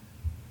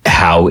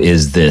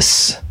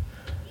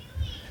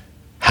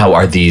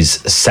are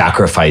these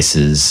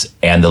sacrifices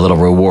and the little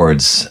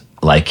rewards,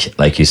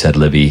 like you said,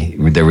 Libby,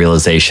 the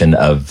realization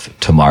of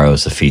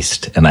tomorrow's a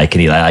feast, and I can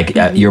eat.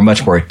 You're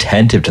much more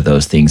attentive to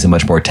those things, and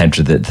much more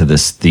attentive to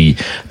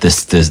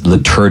this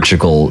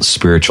liturgical,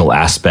 spiritual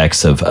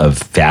aspects of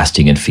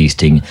fasting and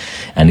feasting,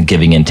 and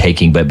giving and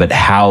taking. But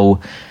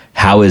how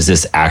is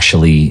this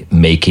actually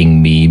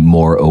making me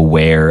more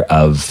aware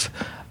of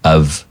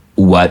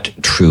what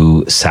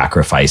true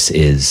sacrifice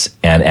is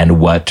and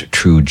what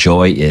true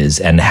joy is,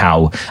 and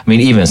how, I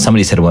mean, even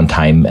somebody said one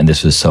time, and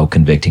this was so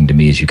convicting to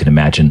me, as you can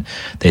imagine,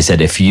 they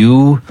said, if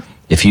you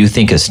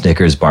think a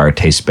Snickers bar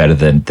tastes better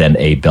than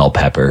a bell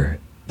pepper,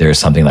 there's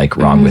something like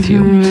wrong with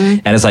you.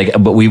 And it's like,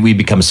 but we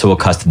become so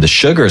accustomed to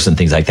sugars and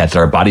things like that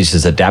our bodies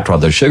just adapt to all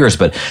those sugars.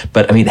 But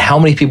I mean, how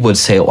many people would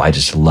say, oh, I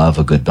just love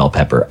a good bell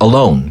pepper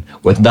alone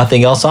with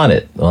nothing else on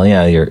it? Well,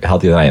 yeah, you're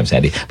healthier than I am,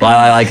 Sandy.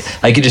 But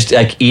I just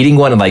like eating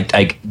one and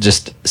like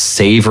just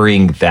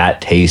savoring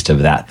that taste of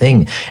that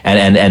thing.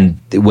 And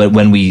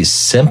when we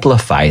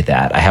simplify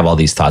that, I have all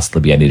these thoughts,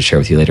 Libby, I need to share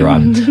with you later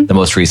on. The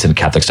most recent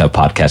Catholic Stuff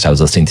podcast I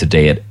was listening to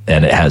today,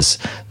 and it has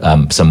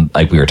some,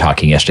 like we were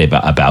talking yesterday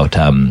about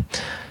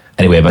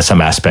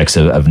some aspects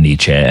of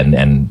Nietzsche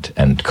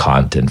and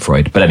Kant and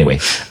Freud. But anyway,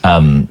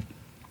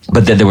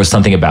 but then there was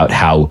something about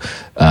how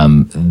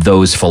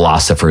those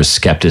philosophers'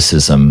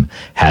 skepticism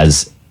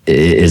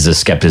is a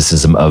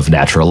skepticism of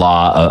natural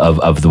law,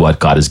 of what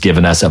God has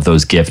given us, of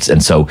those gifts.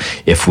 And so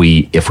if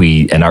we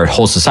and our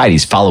whole society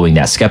is following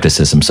that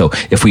skepticism. So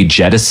if we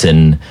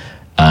jettison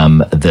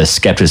the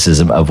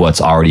skepticism of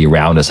what's already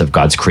around us, of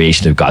God's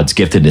creation, of God's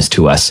giftedness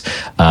to us,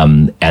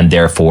 and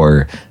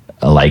therefore,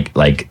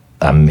 like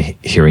I'm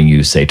hearing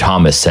you say,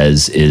 Thomas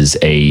says, is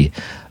an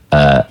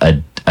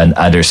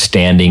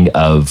understanding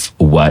of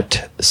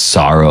what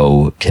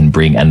sorrow can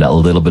bring, and a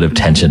little bit of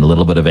tension, a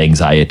little bit of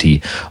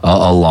anxiety,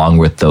 along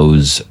with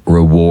those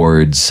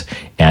rewards,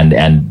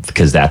 and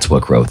because that's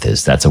what growth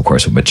is. That's, of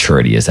course, what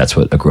maturity is. That's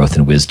what a growth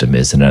in wisdom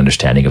is, and an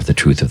understanding of the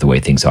truth of the way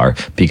things are,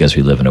 because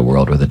we live in a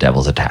world where the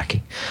devil's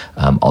attacking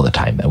all the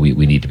time, and we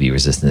need to be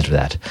resistant to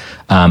that.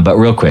 But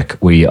real quick,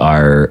 we're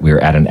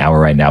at an hour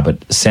right now, but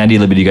Sandy,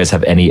 Libby, do you guys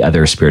have any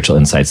other spiritual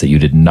insights that you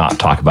did not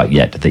talk about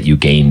yet that you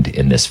gained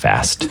in this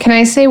fast? Can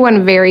I say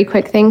one very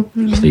quick thing?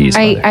 Please.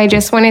 I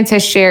just wanted to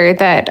share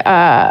that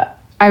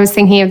I was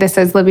thinking of this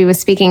as Libby was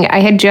speaking. I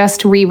had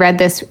just reread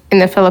this in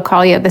the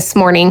Philokalia this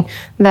morning,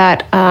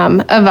 that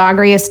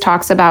Evagrius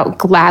talks about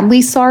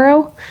gladly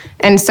sorrow.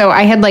 And so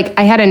I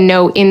had a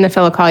note in the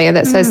Philokalia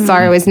that says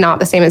sorrow is not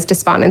the same as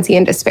despondency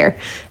and despair.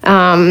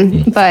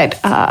 But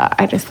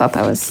I just thought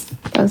that was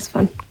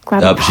fun.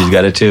 Gladly. She's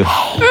got it too.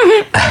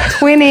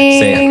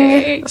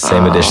 Twinning.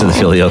 Same edition of the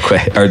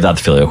Filioque, or not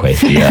the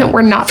Filioque.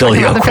 We're not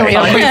talking about the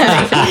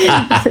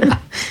Filioque.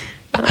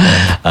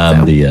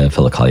 The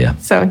Philokalia.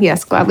 So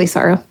yes, gladly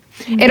sorrow.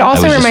 It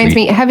also reminds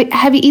me,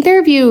 have either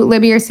of you,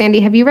 Libby or Sandy,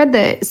 have you read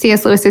the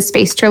C.S. Lewis's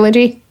Space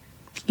Trilogy?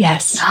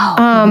 Yes.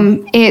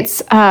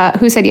 It's,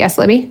 who said yes,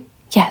 Libby?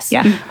 Yes.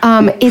 Yeah.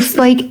 It's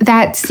like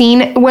that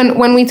scene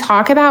when we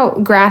talk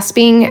about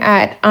grasping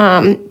at,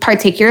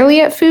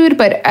 particularly at food,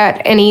 but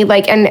at any,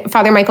 like, and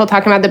Father Michael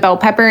talking about the bell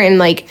pepper and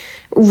like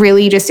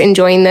really just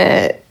enjoying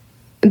the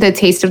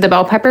taste of the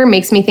bell pepper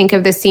makes me think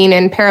of the scene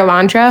in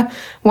Perelandra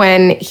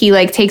when he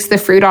like takes the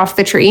fruit off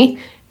the tree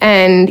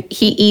and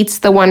he eats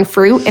the one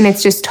fruit and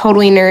it's just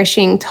totally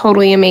nourishing,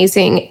 totally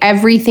amazing,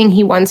 everything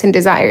he wants and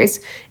desires.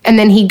 And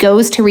then he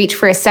goes to reach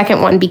for a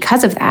second one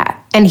because of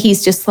that. And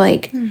he's just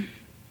like,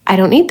 I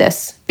don't need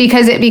this.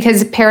 Because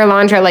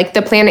Perelandra, like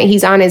the planet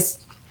he's on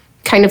is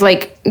kind of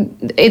like,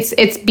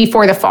 it's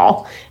before the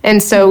fall.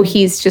 And so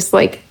he's just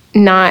like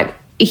not,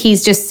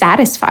 he's just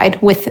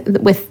satisfied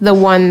with the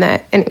one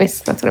that,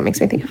 anyways, that's what it makes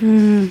me think of.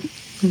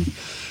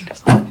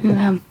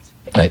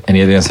 Right.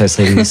 Any other insights,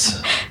 ladies,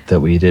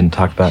 that we didn't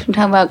talk about?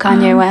 Talk about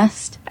Kanye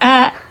West.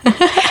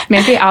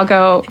 Maybe I'll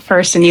go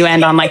first and you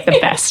end on like the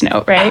best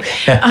note, right?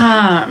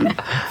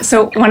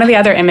 So one of the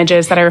other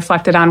images that I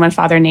reflected on when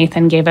Father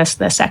Nathan gave us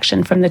the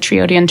section from the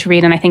Triodion to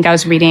read, and I think I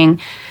was reading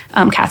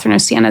Catherine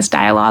of Siena's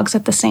dialogues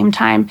at the same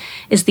time,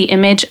 is the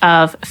image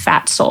of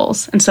fat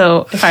souls. And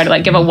so if I were to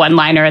like give a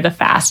one-liner of the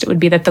fast, it would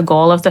be that the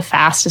goal of the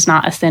fast is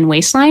not a thin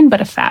waistline,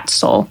 but a fat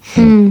soul.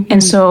 Mm-hmm.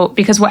 And so,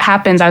 because what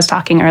happens, I was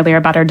talking earlier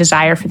about our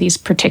desire for these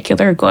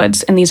particular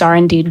goods, and these are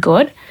indeed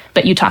good,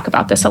 but you talk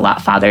about this a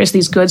lot, Fathers.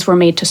 These goods were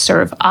made to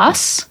serve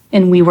us,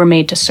 and we were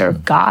made to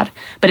serve God.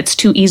 But it's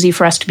too easy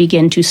for us to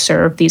begin to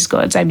serve these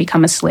goods. I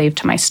become a slave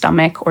to my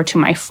stomach or to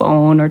my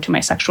phone or to my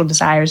sexual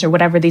desires or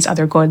whatever these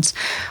other goods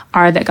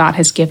are that God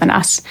has given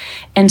us.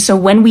 And so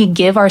when we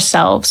give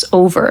ourselves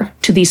over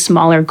to these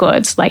smaller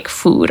goods like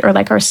food or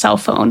like our cell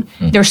phone,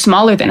 they're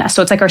smaller than us.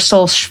 So it's like our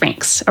soul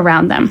shrinks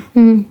around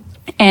them.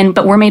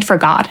 But we're made for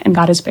God, and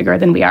God is bigger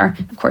than we are,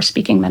 of course,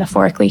 speaking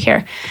metaphorically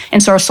here.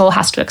 And so our soul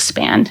has to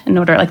expand in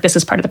order, like this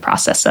is part of the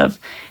process of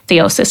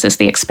theosis, is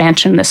the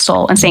expansion of the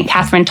soul. And St.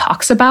 Catherine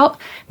talks about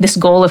this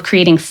goal of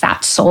creating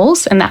fat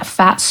souls, and that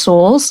fat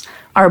souls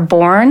are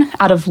born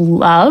out of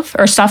love,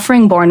 or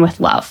suffering born with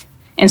love.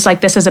 And it's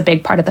like this is a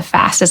big part of the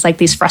fast. It's like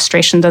these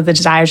frustrations or the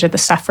desires or the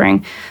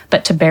suffering,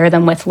 but to bear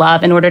them with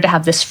love in order to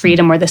have this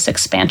freedom or this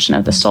expansion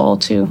of the soul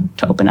to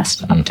open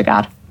us up to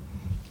God.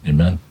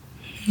 Amen.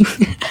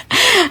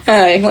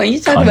 Well, you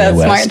talk about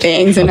smart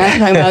things and not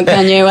talking about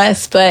Kanye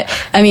West, but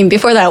I mean,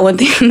 before that, one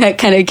thing that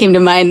kind of came to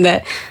mind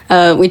that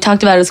we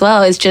talked about as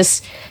well is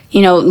just,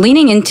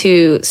 leaning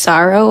into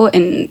sorrow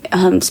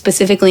and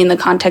specifically in the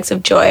context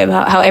of joy,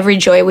 about how every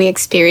joy we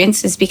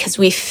experience is because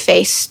we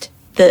faced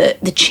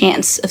the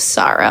chance of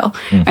sorrow,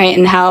 right?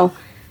 And how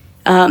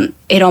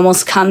it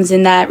almost comes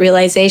in that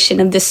realization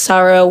of this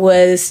sorrow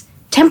was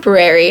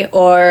temporary,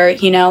 or,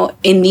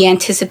 in the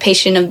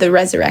anticipation of the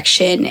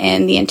resurrection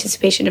and the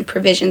anticipation of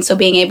provision. So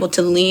being able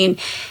to lean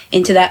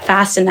into that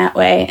fast in that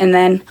way. And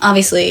then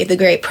obviously the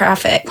great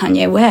prophet,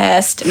 Kanye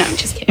West, no, I'm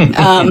just kidding,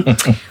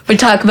 would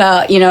talk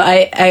about,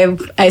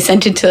 I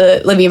sent it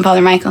to Libby and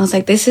Father Michael. I was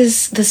like, this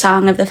is the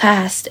song of the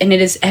fast, and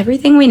it is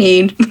Everything We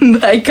Need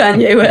by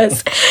Kanye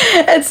West.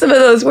 And some of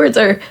those words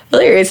are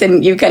hilarious.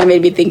 And you kind of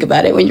made me think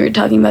about it when you were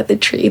talking about the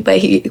tree.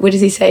 But what does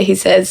he say? He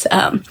says,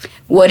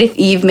 what if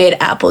Eve made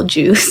apple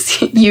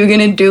juice? You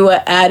gonna do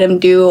what Adam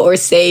do, or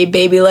say,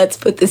 baby, let's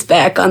put this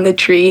back on the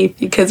tree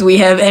because we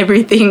have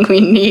everything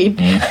we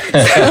need.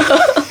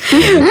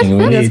 Everything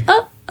we need.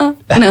 No.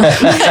 But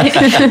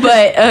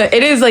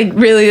it is like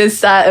really this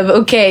thought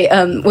of,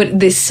 what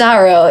this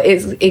sorrow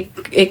is,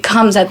 it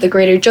comes at the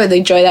greater joy,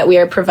 the joy that we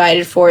are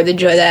provided for, the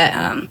joy that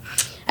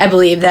I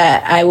believe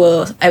that I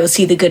will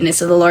see the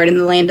goodness of the Lord in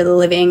the land of the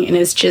living. And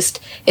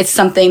it's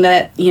something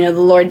that, the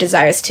Lord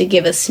desires to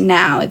give us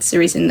now. It's the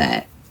reason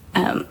that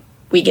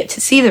we get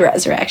to see the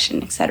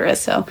resurrection, etc.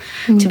 So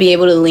to be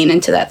able to lean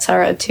into that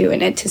sorrow too,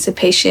 and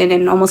anticipation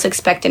and almost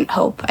expectant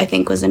hope, I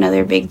think was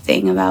another big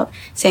thing about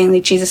saying,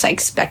 like, Jesus, I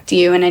expect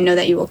you, and I know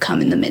that you will come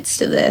in the midst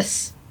of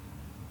this.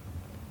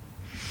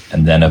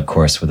 And then, of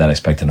course, with that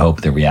expectant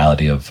hope, the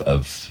reality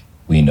of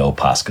we know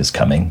Pascha's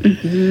coming.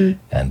 Mm-hmm.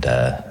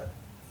 And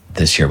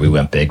this year we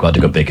went big. We'll have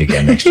to go big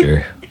again next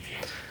year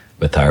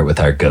with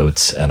our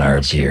goats and our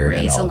beer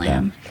and all of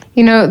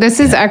that. This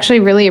is actually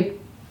really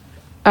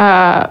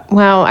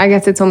I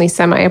guess it's only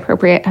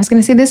semi-appropriate. I was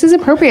going to say this is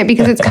appropriate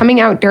because it's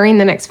coming out during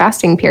the next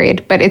fasting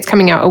period, but it's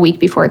coming out a week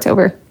before it's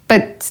over.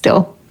 But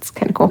still, it's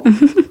kind of cool.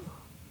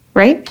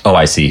 Right? Oh,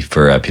 I see.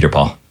 For Peter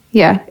Paul.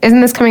 Yeah.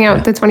 Isn't this coming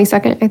out the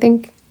 22nd, I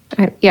think?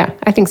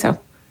 I think so.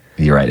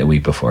 You're right, a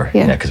week before.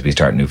 Yeah, because we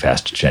start new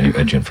fast June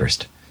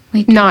 1st.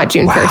 Not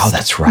June 1st. Wow,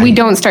 that's right. We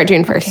don't start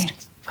June 1st. Okay.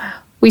 Wow.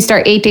 We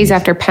start 8 days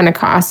after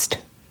Pentecost,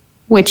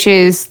 which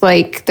is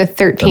like the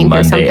 13th the Monday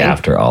or something.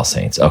 After All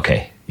Saints.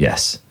 Okay,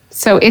 yes.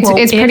 So it's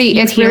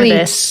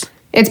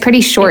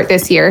pretty short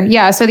this year.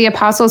 Yeah, so the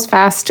Apostles'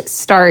 Fast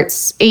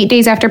starts 8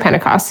 days after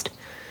Pentecost,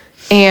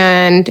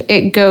 and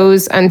it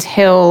goes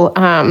until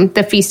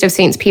the Feast of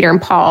Saints Peter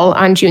and Paul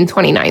on June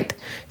 29th.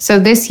 So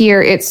this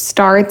year it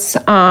starts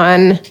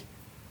on,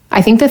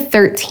 I think the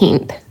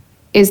 13th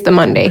is the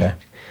Monday. Okay.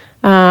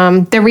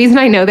 The reason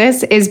I know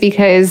this is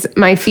because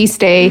my feast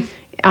day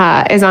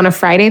is on a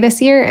Friday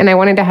this year, and I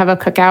wanted to have a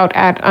cookout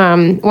at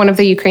one of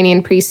the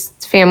Ukrainian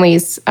priests'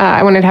 families.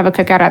 I wanted to have a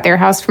cookout at their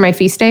house for my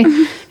feast day,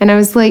 and I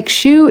was like,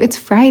 "Shoot, it's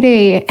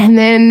Friday!" And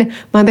then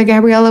Mother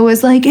Gabriella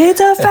was like, "It's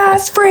a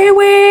fast-free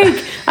week,"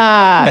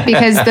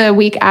 because the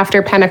week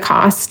after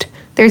Pentecost,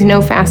 there's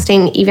no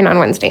fasting even on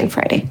Wednesday and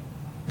Friday.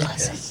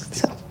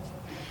 So,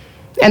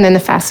 and then the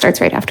fast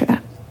starts right after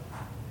that.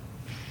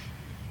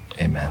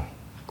 Amen.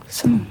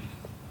 So,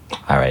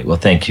 all right. Well,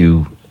 thank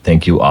you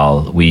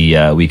all.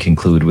 We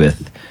conclude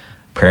with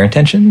prayer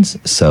intentions.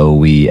 So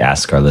we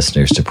ask our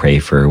listeners to pray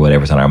for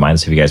whatever's on our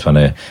minds. So if you guys want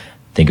to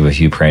think of a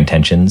few prayer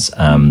intentions,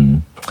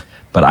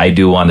 but I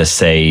do want to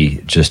say,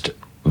 just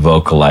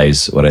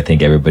vocalize what I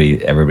think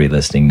everybody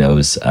listening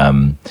knows.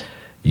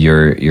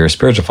 your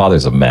spiritual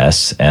father's a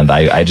mess, and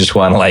I just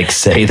want to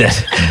say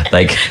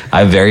that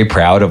I'm very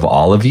proud of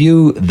all of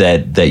you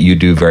that you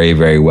do very,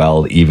 very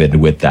well, even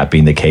with that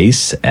being the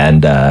case,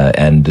 and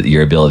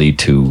your ability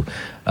to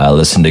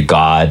listen to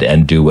God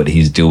and do what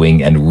He's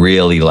doing, and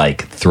really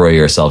throw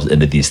yourselves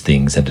into these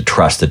things, and to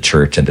trust the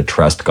church, and to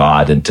trust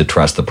God, and to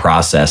trust the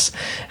process,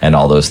 and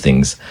all those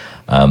things.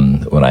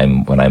 When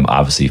I'm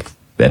obviously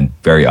and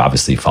very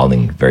obviously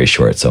falling very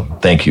short. So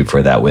thank you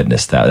for that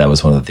witness. That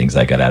was one of the things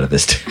I got out of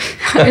this too.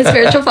 Our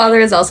spiritual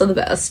father is also the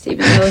best,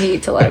 even though he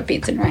eats a lot of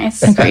pizza and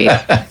rice. Agreed.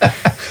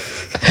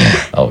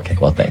 Okay,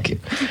 well, thank you.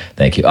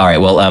 All right,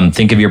 well,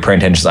 think of your prayer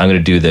intentions. I'm going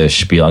to do the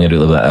spiel. I'm going to do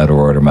a little bit out of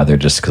order, Mother,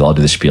 just because I'll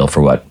do the spiel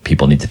for what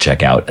people need to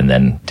check out, and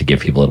then to give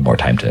people a little more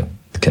time to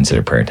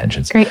consider prayer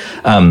intentions. Great.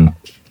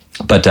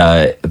 But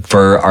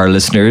for our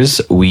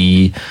listeners,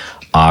 we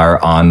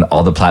are on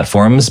all the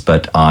platforms,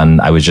 but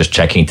I was just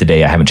checking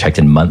today. I haven't checked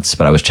in months,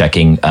 but I was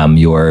checking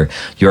your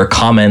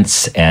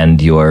comments and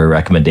your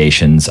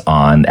recommendations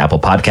on Apple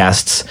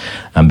Podcasts,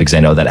 because I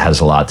know that has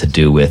a lot to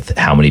do with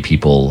how many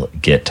people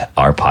get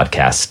our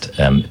podcast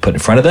put in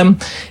front of them,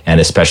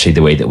 and especially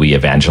the way that we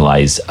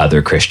evangelize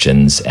other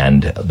Christians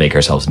and make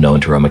ourselves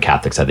known to Roman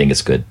Catholics. I think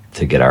it's good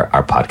to get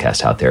our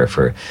podcast out there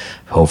for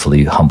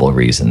hopefully humble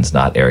reasons,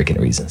 not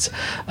arrogant reasons.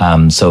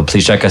 So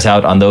please check us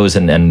out on those,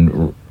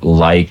 and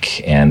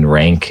like and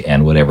rank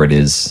and whatever it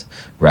is,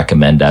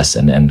 recommend us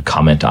and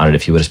comment on it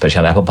if you would, especially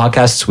on Apple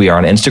Podcasts. We are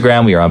on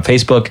Instagram. We are on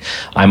Facebook.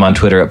 I'm on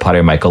Twitter at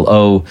Padre Michael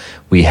O.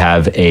 We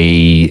have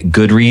a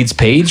Goodreads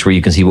page where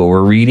you can see what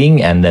we're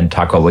reading and then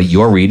talk about what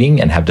you're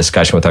reading and have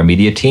discussion with our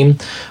media team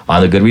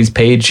on the Goodreads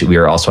page. We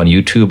are also on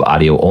YouTube,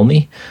 audio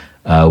only.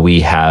 We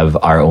have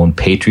our own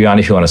Patreon.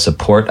 If you want to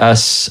support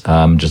us,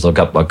 just look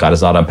up What God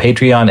Is Not on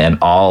Patreon, and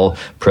all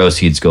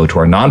proceeds go to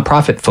our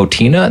nonprofit,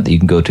 Fotina. You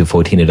can go to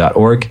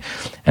fotina.org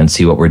and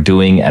see what we're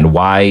doing and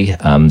why.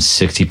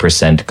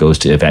 60% goes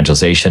to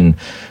evangelization,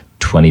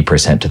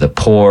 20% to the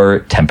poor,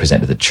 10%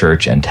 to the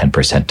church, and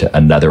 10% to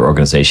another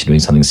organization doing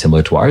something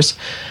similar to ours.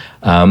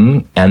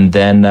 And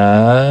then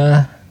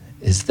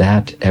is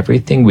that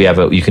everything?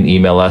 You can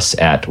email us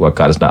at What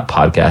God Is Not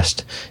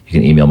Podcast. You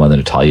can email Mother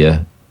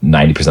Natalia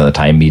 90% of the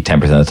time, me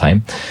 10% of the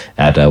time,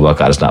 at What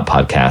God Is Not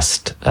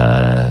Podcast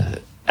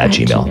at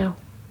Gmail.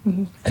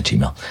 Mm-hmm. At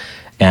Gmail.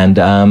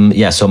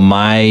 And so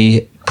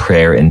my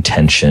prayer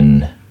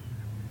intention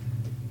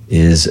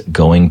is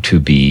going to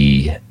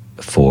be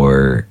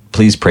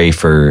please pray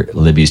for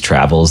Libby's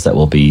travels. That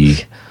will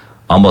be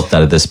almost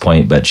done at this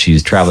point, but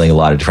she's traveling a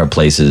lot of different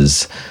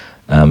places,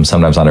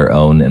 sometimes on her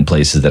own, in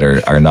places that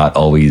are not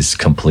always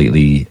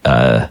completely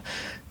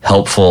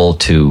helpful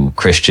to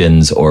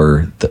Christians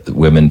or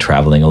women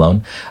traveling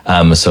alone.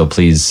 So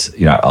please,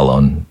 you're not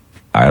alone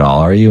at all,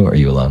 are you? Or are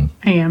you alone?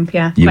 I am,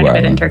 yeah. You Quite are a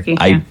bit alone. in Turkey.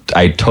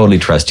 I totally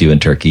trust you in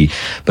Turkey,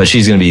 but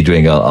she's going to be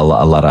doing a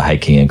lot of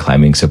hiking and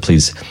climbing. So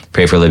please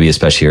pray for Libby,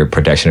 especially her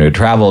protection in her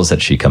travels,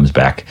 that she comes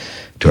back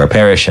to our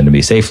parish and to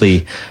be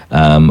safely.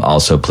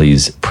 Also,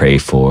 please pray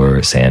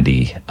for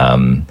Sandy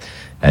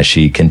as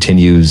she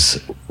continues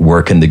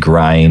working the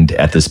grind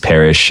at this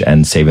parish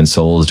and saving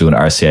souls, doing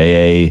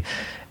RCIA,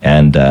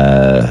 and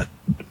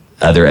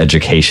other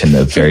education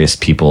of various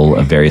people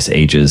of various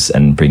ages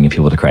and bringing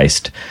people to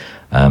Christ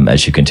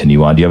as you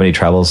continue on. Do you have any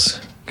travels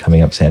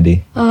coming up,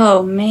 Sandy?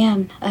 Oh,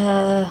 man.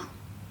 I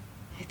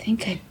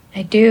think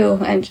I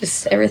do.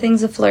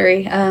 Everything's a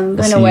flurry. Going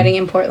to a wedding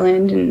in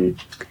Portland and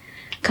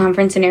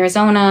conference in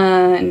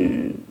Arizona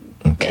and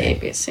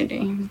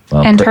babysitting.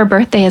 Well, And her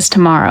birthday is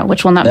tomorrow,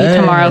 which will not be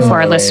tomorrow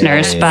for our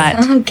listeners, but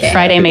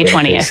Friday, May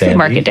 20th.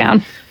 Mark it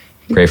down.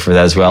 Pray for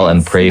that as well,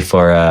 and pray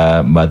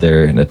for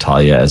Mother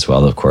Natalia as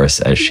well, of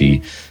course, as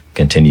she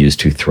continues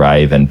to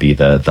thrive and be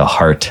the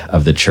heart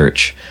of the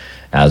church,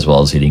 as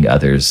well as leading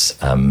others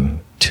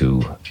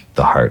to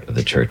the heart of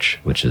the church,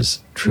 which is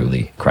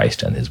truly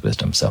Christ and His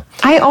wisdom. So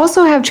I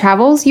also have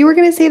travels. You were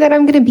going to say that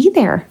I'm going to be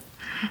there.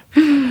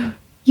 You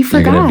forgot.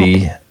 You're going to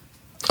be...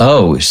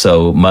 Oh,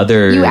 so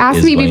Mother... You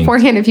asked me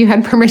beforehand if you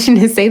had permission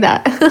to say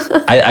that.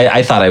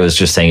 I thought I was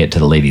just saying it to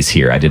the ladies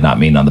here. I did not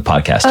mean on the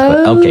podcast.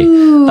 But okay.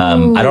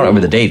 I don't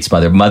remember the dates,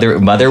 Mother.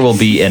 Mother will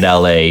be in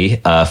LA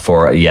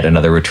for yet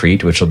another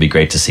retreat, which will be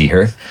great to see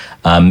her.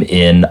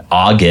 In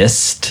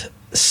August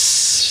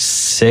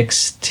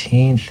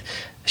 16th...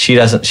 She's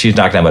not going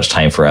to have much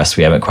time for us.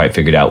 We haven't quite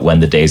figured out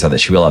when the days are that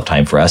she will have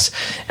time for us.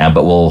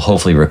 But we'll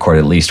hopefully record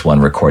at least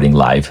one recording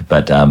live.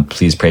 But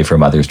please pray for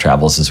Mother's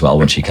travels as well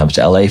when she comes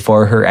to LA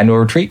for her annual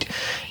retreat.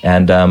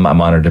 And I'm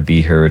honored to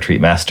be her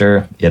retreat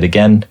master yet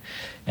again,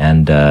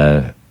 and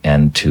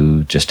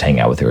to just hang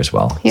out with her as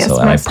well. Yes,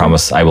 and I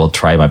promise I will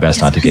try my best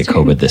not to get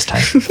COVID this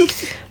time.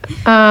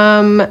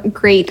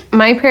 Great.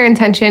 My prayer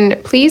intention,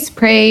 please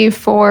pray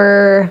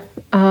for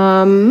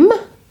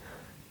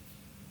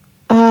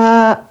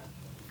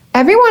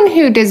everyone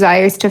who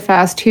desires to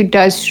fast, who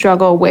does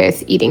struggle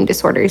with eating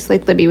disorders,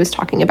 like Libby was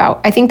talking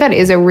about. I think that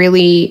is a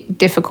really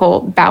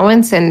difficult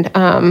balance and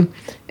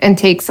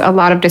takes a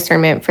lot of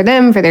discernment for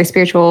them, for their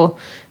spiritual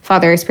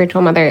father,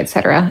 spiritual mother,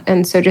 etc.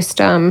 And so just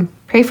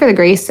pray for the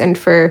grace and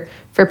for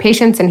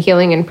patience and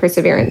healing and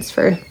perseverance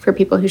for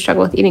people who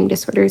struggle with eating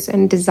disorders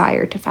and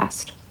desire to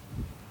fast.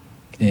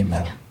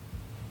 Amen.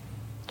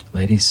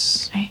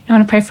 Ladies. I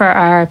want to pray for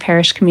our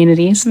parish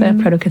communities, the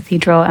Proto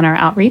Cathedral, and our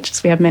outreach.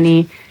 So we have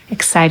many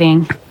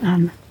exciting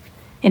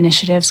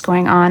initiatives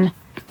going on.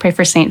 Pray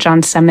for St.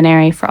 John's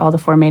Seminary, for all the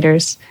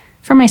formators,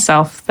 for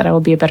myself, that I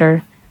will be a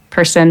better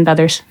person,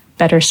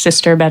 better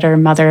sister, better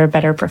mother,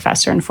 better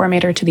professor and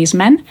formator to these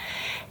men.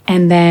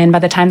 And then by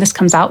the time this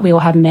comes out, we will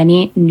have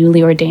many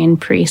newly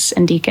ordained priests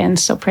and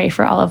deacons. So pray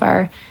for all of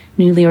our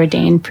newly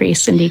ordained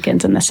priests and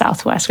deacons in the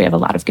Southwest. We have a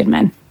lot of good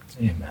men.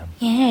 Amen.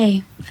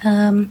 Yay.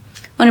 I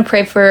want to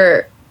pray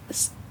for,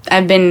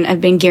 I've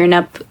been gearing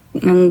up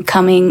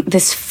coming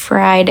this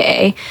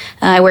Friday.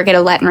 I work at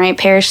a Latin Rite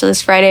parish, so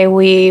this Friday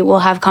we will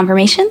have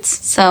confirmations.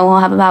 So we'll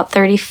have about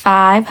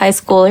 35 high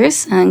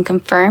schoolers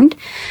confirmed.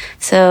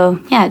 So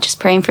yeah, just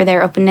praying for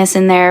their openness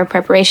and their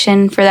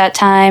preparation for that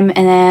time.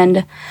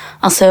 And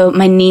also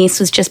my niece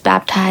was just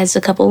baptized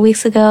a couple of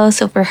weeks ago.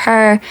 So for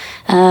her,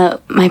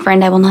 my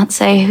friend, I will not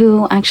say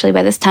who, actually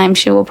by this time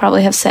she will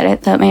probably have said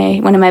it, that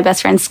one of my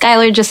best friends,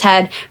 Skylar, just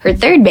had her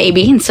third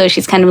baby. And so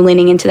she's kind of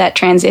leaning into that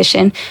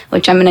transition,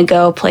 which I'm going to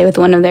go play with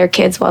one of their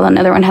kids while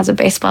another one has a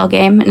baseball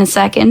game in a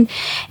second.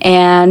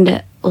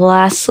 And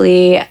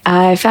lastly,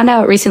 I found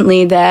out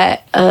recently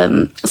that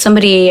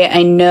somebody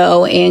I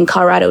know in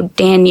Colorado,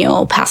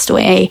 Daniel, passed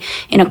away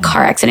in a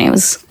car accident. It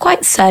was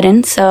quite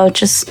sudden. So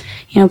just,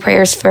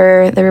 prayers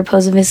for the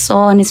repose of his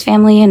soul and his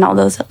family and all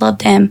those that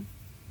loved him.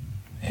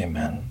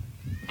 Amen.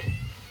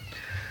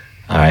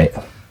 All right.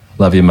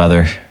 Love you,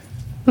 Mother.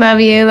 Love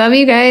you. Love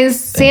you guys.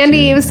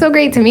 Sandy, it was so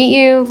great to meet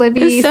you.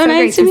 Libby, It was so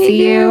nice great to see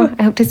meet you.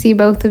 I hope to see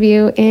both of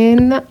you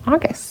in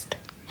August.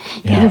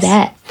 You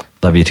bet.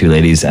 Love you too,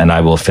 ladies. And I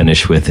will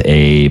finish with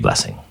a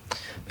blessing.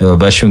 May the Lord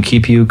bless you and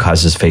keep you,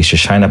 cause his face to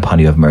shine upon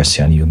you, have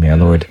mercy on you. May our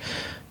Lord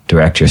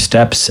direct your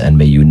steps, and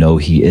may you know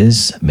he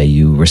is. May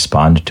you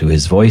respond to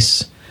his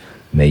voice.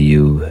 May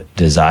you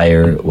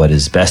desire what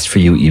is best for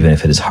you, even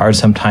if it is hard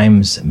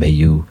sometimes. May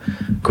you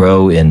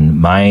grow in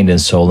mind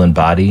and soul and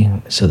body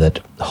so that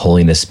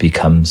holiness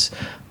becomes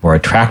more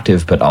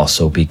attractive, but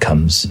also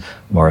becomes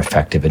more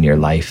effective in your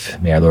life.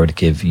 May our Lord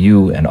give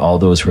you and all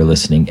those who are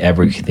listening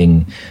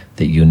everything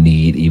that you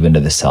need, even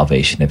to the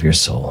salvation of your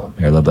soul.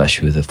 May our Lord bless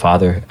you, the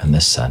Father and the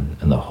Son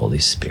and the Holy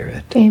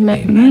Spirit.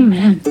 Amen.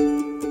 Amen.